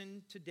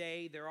person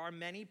today, there are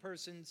many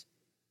persons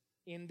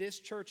in this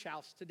church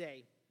house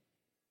today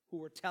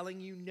who are telling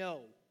you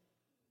no.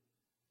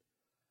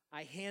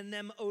 I hand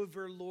them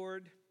over,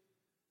 Lord,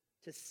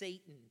 to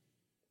Satan,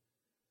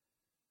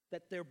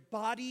 that their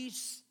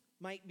bodies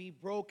might be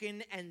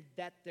broken and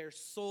that their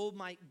soul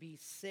might be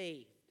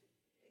saved.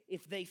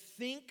 If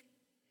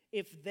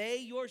they,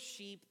 your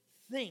sheep,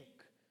 think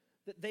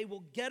that they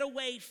will get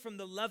away from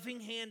the loving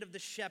hand of the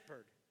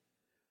shepherd,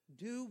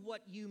 do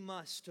what you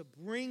must to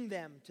bring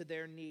them to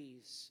their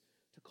knees,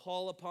 to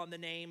call upon the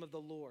name of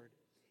the Lord.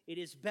 It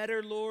is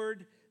better,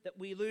 Lord, that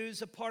we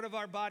lose a part of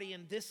our body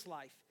in this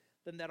life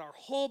than that our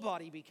whole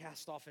body be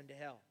cast off into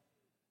hell.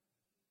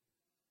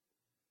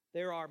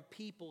 There are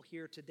people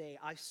here today.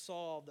 I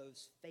saw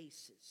those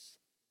faces.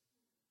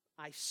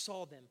 I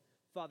saw them.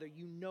 Father,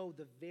 you know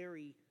the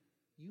very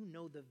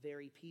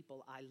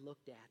people I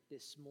looked at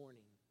this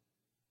morning.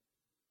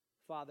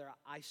 Father,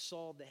 I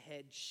saw the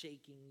head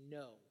shaking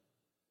no.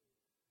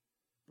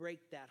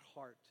 Break that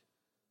heart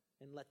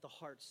and let the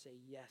heart say,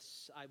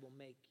 yes, I will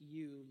make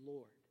you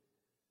Lord.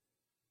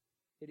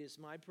 It is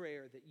my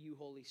prayer that you,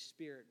 Holy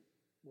Spirit,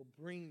 will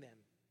bring them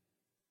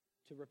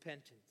to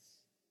repentance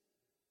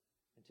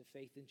and to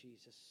faith in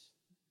Jesus.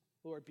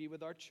 Lord, be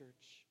with our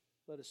church.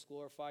 Let us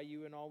glorify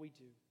you in all we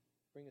do.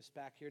 Bring us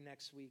back here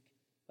next week.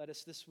 Let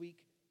us this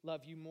week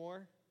love you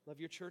more, love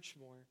your church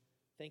more.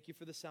 Thank you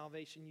for the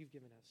salvation you've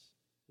given us.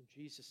 In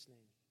Jesus'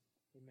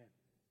 name, amen.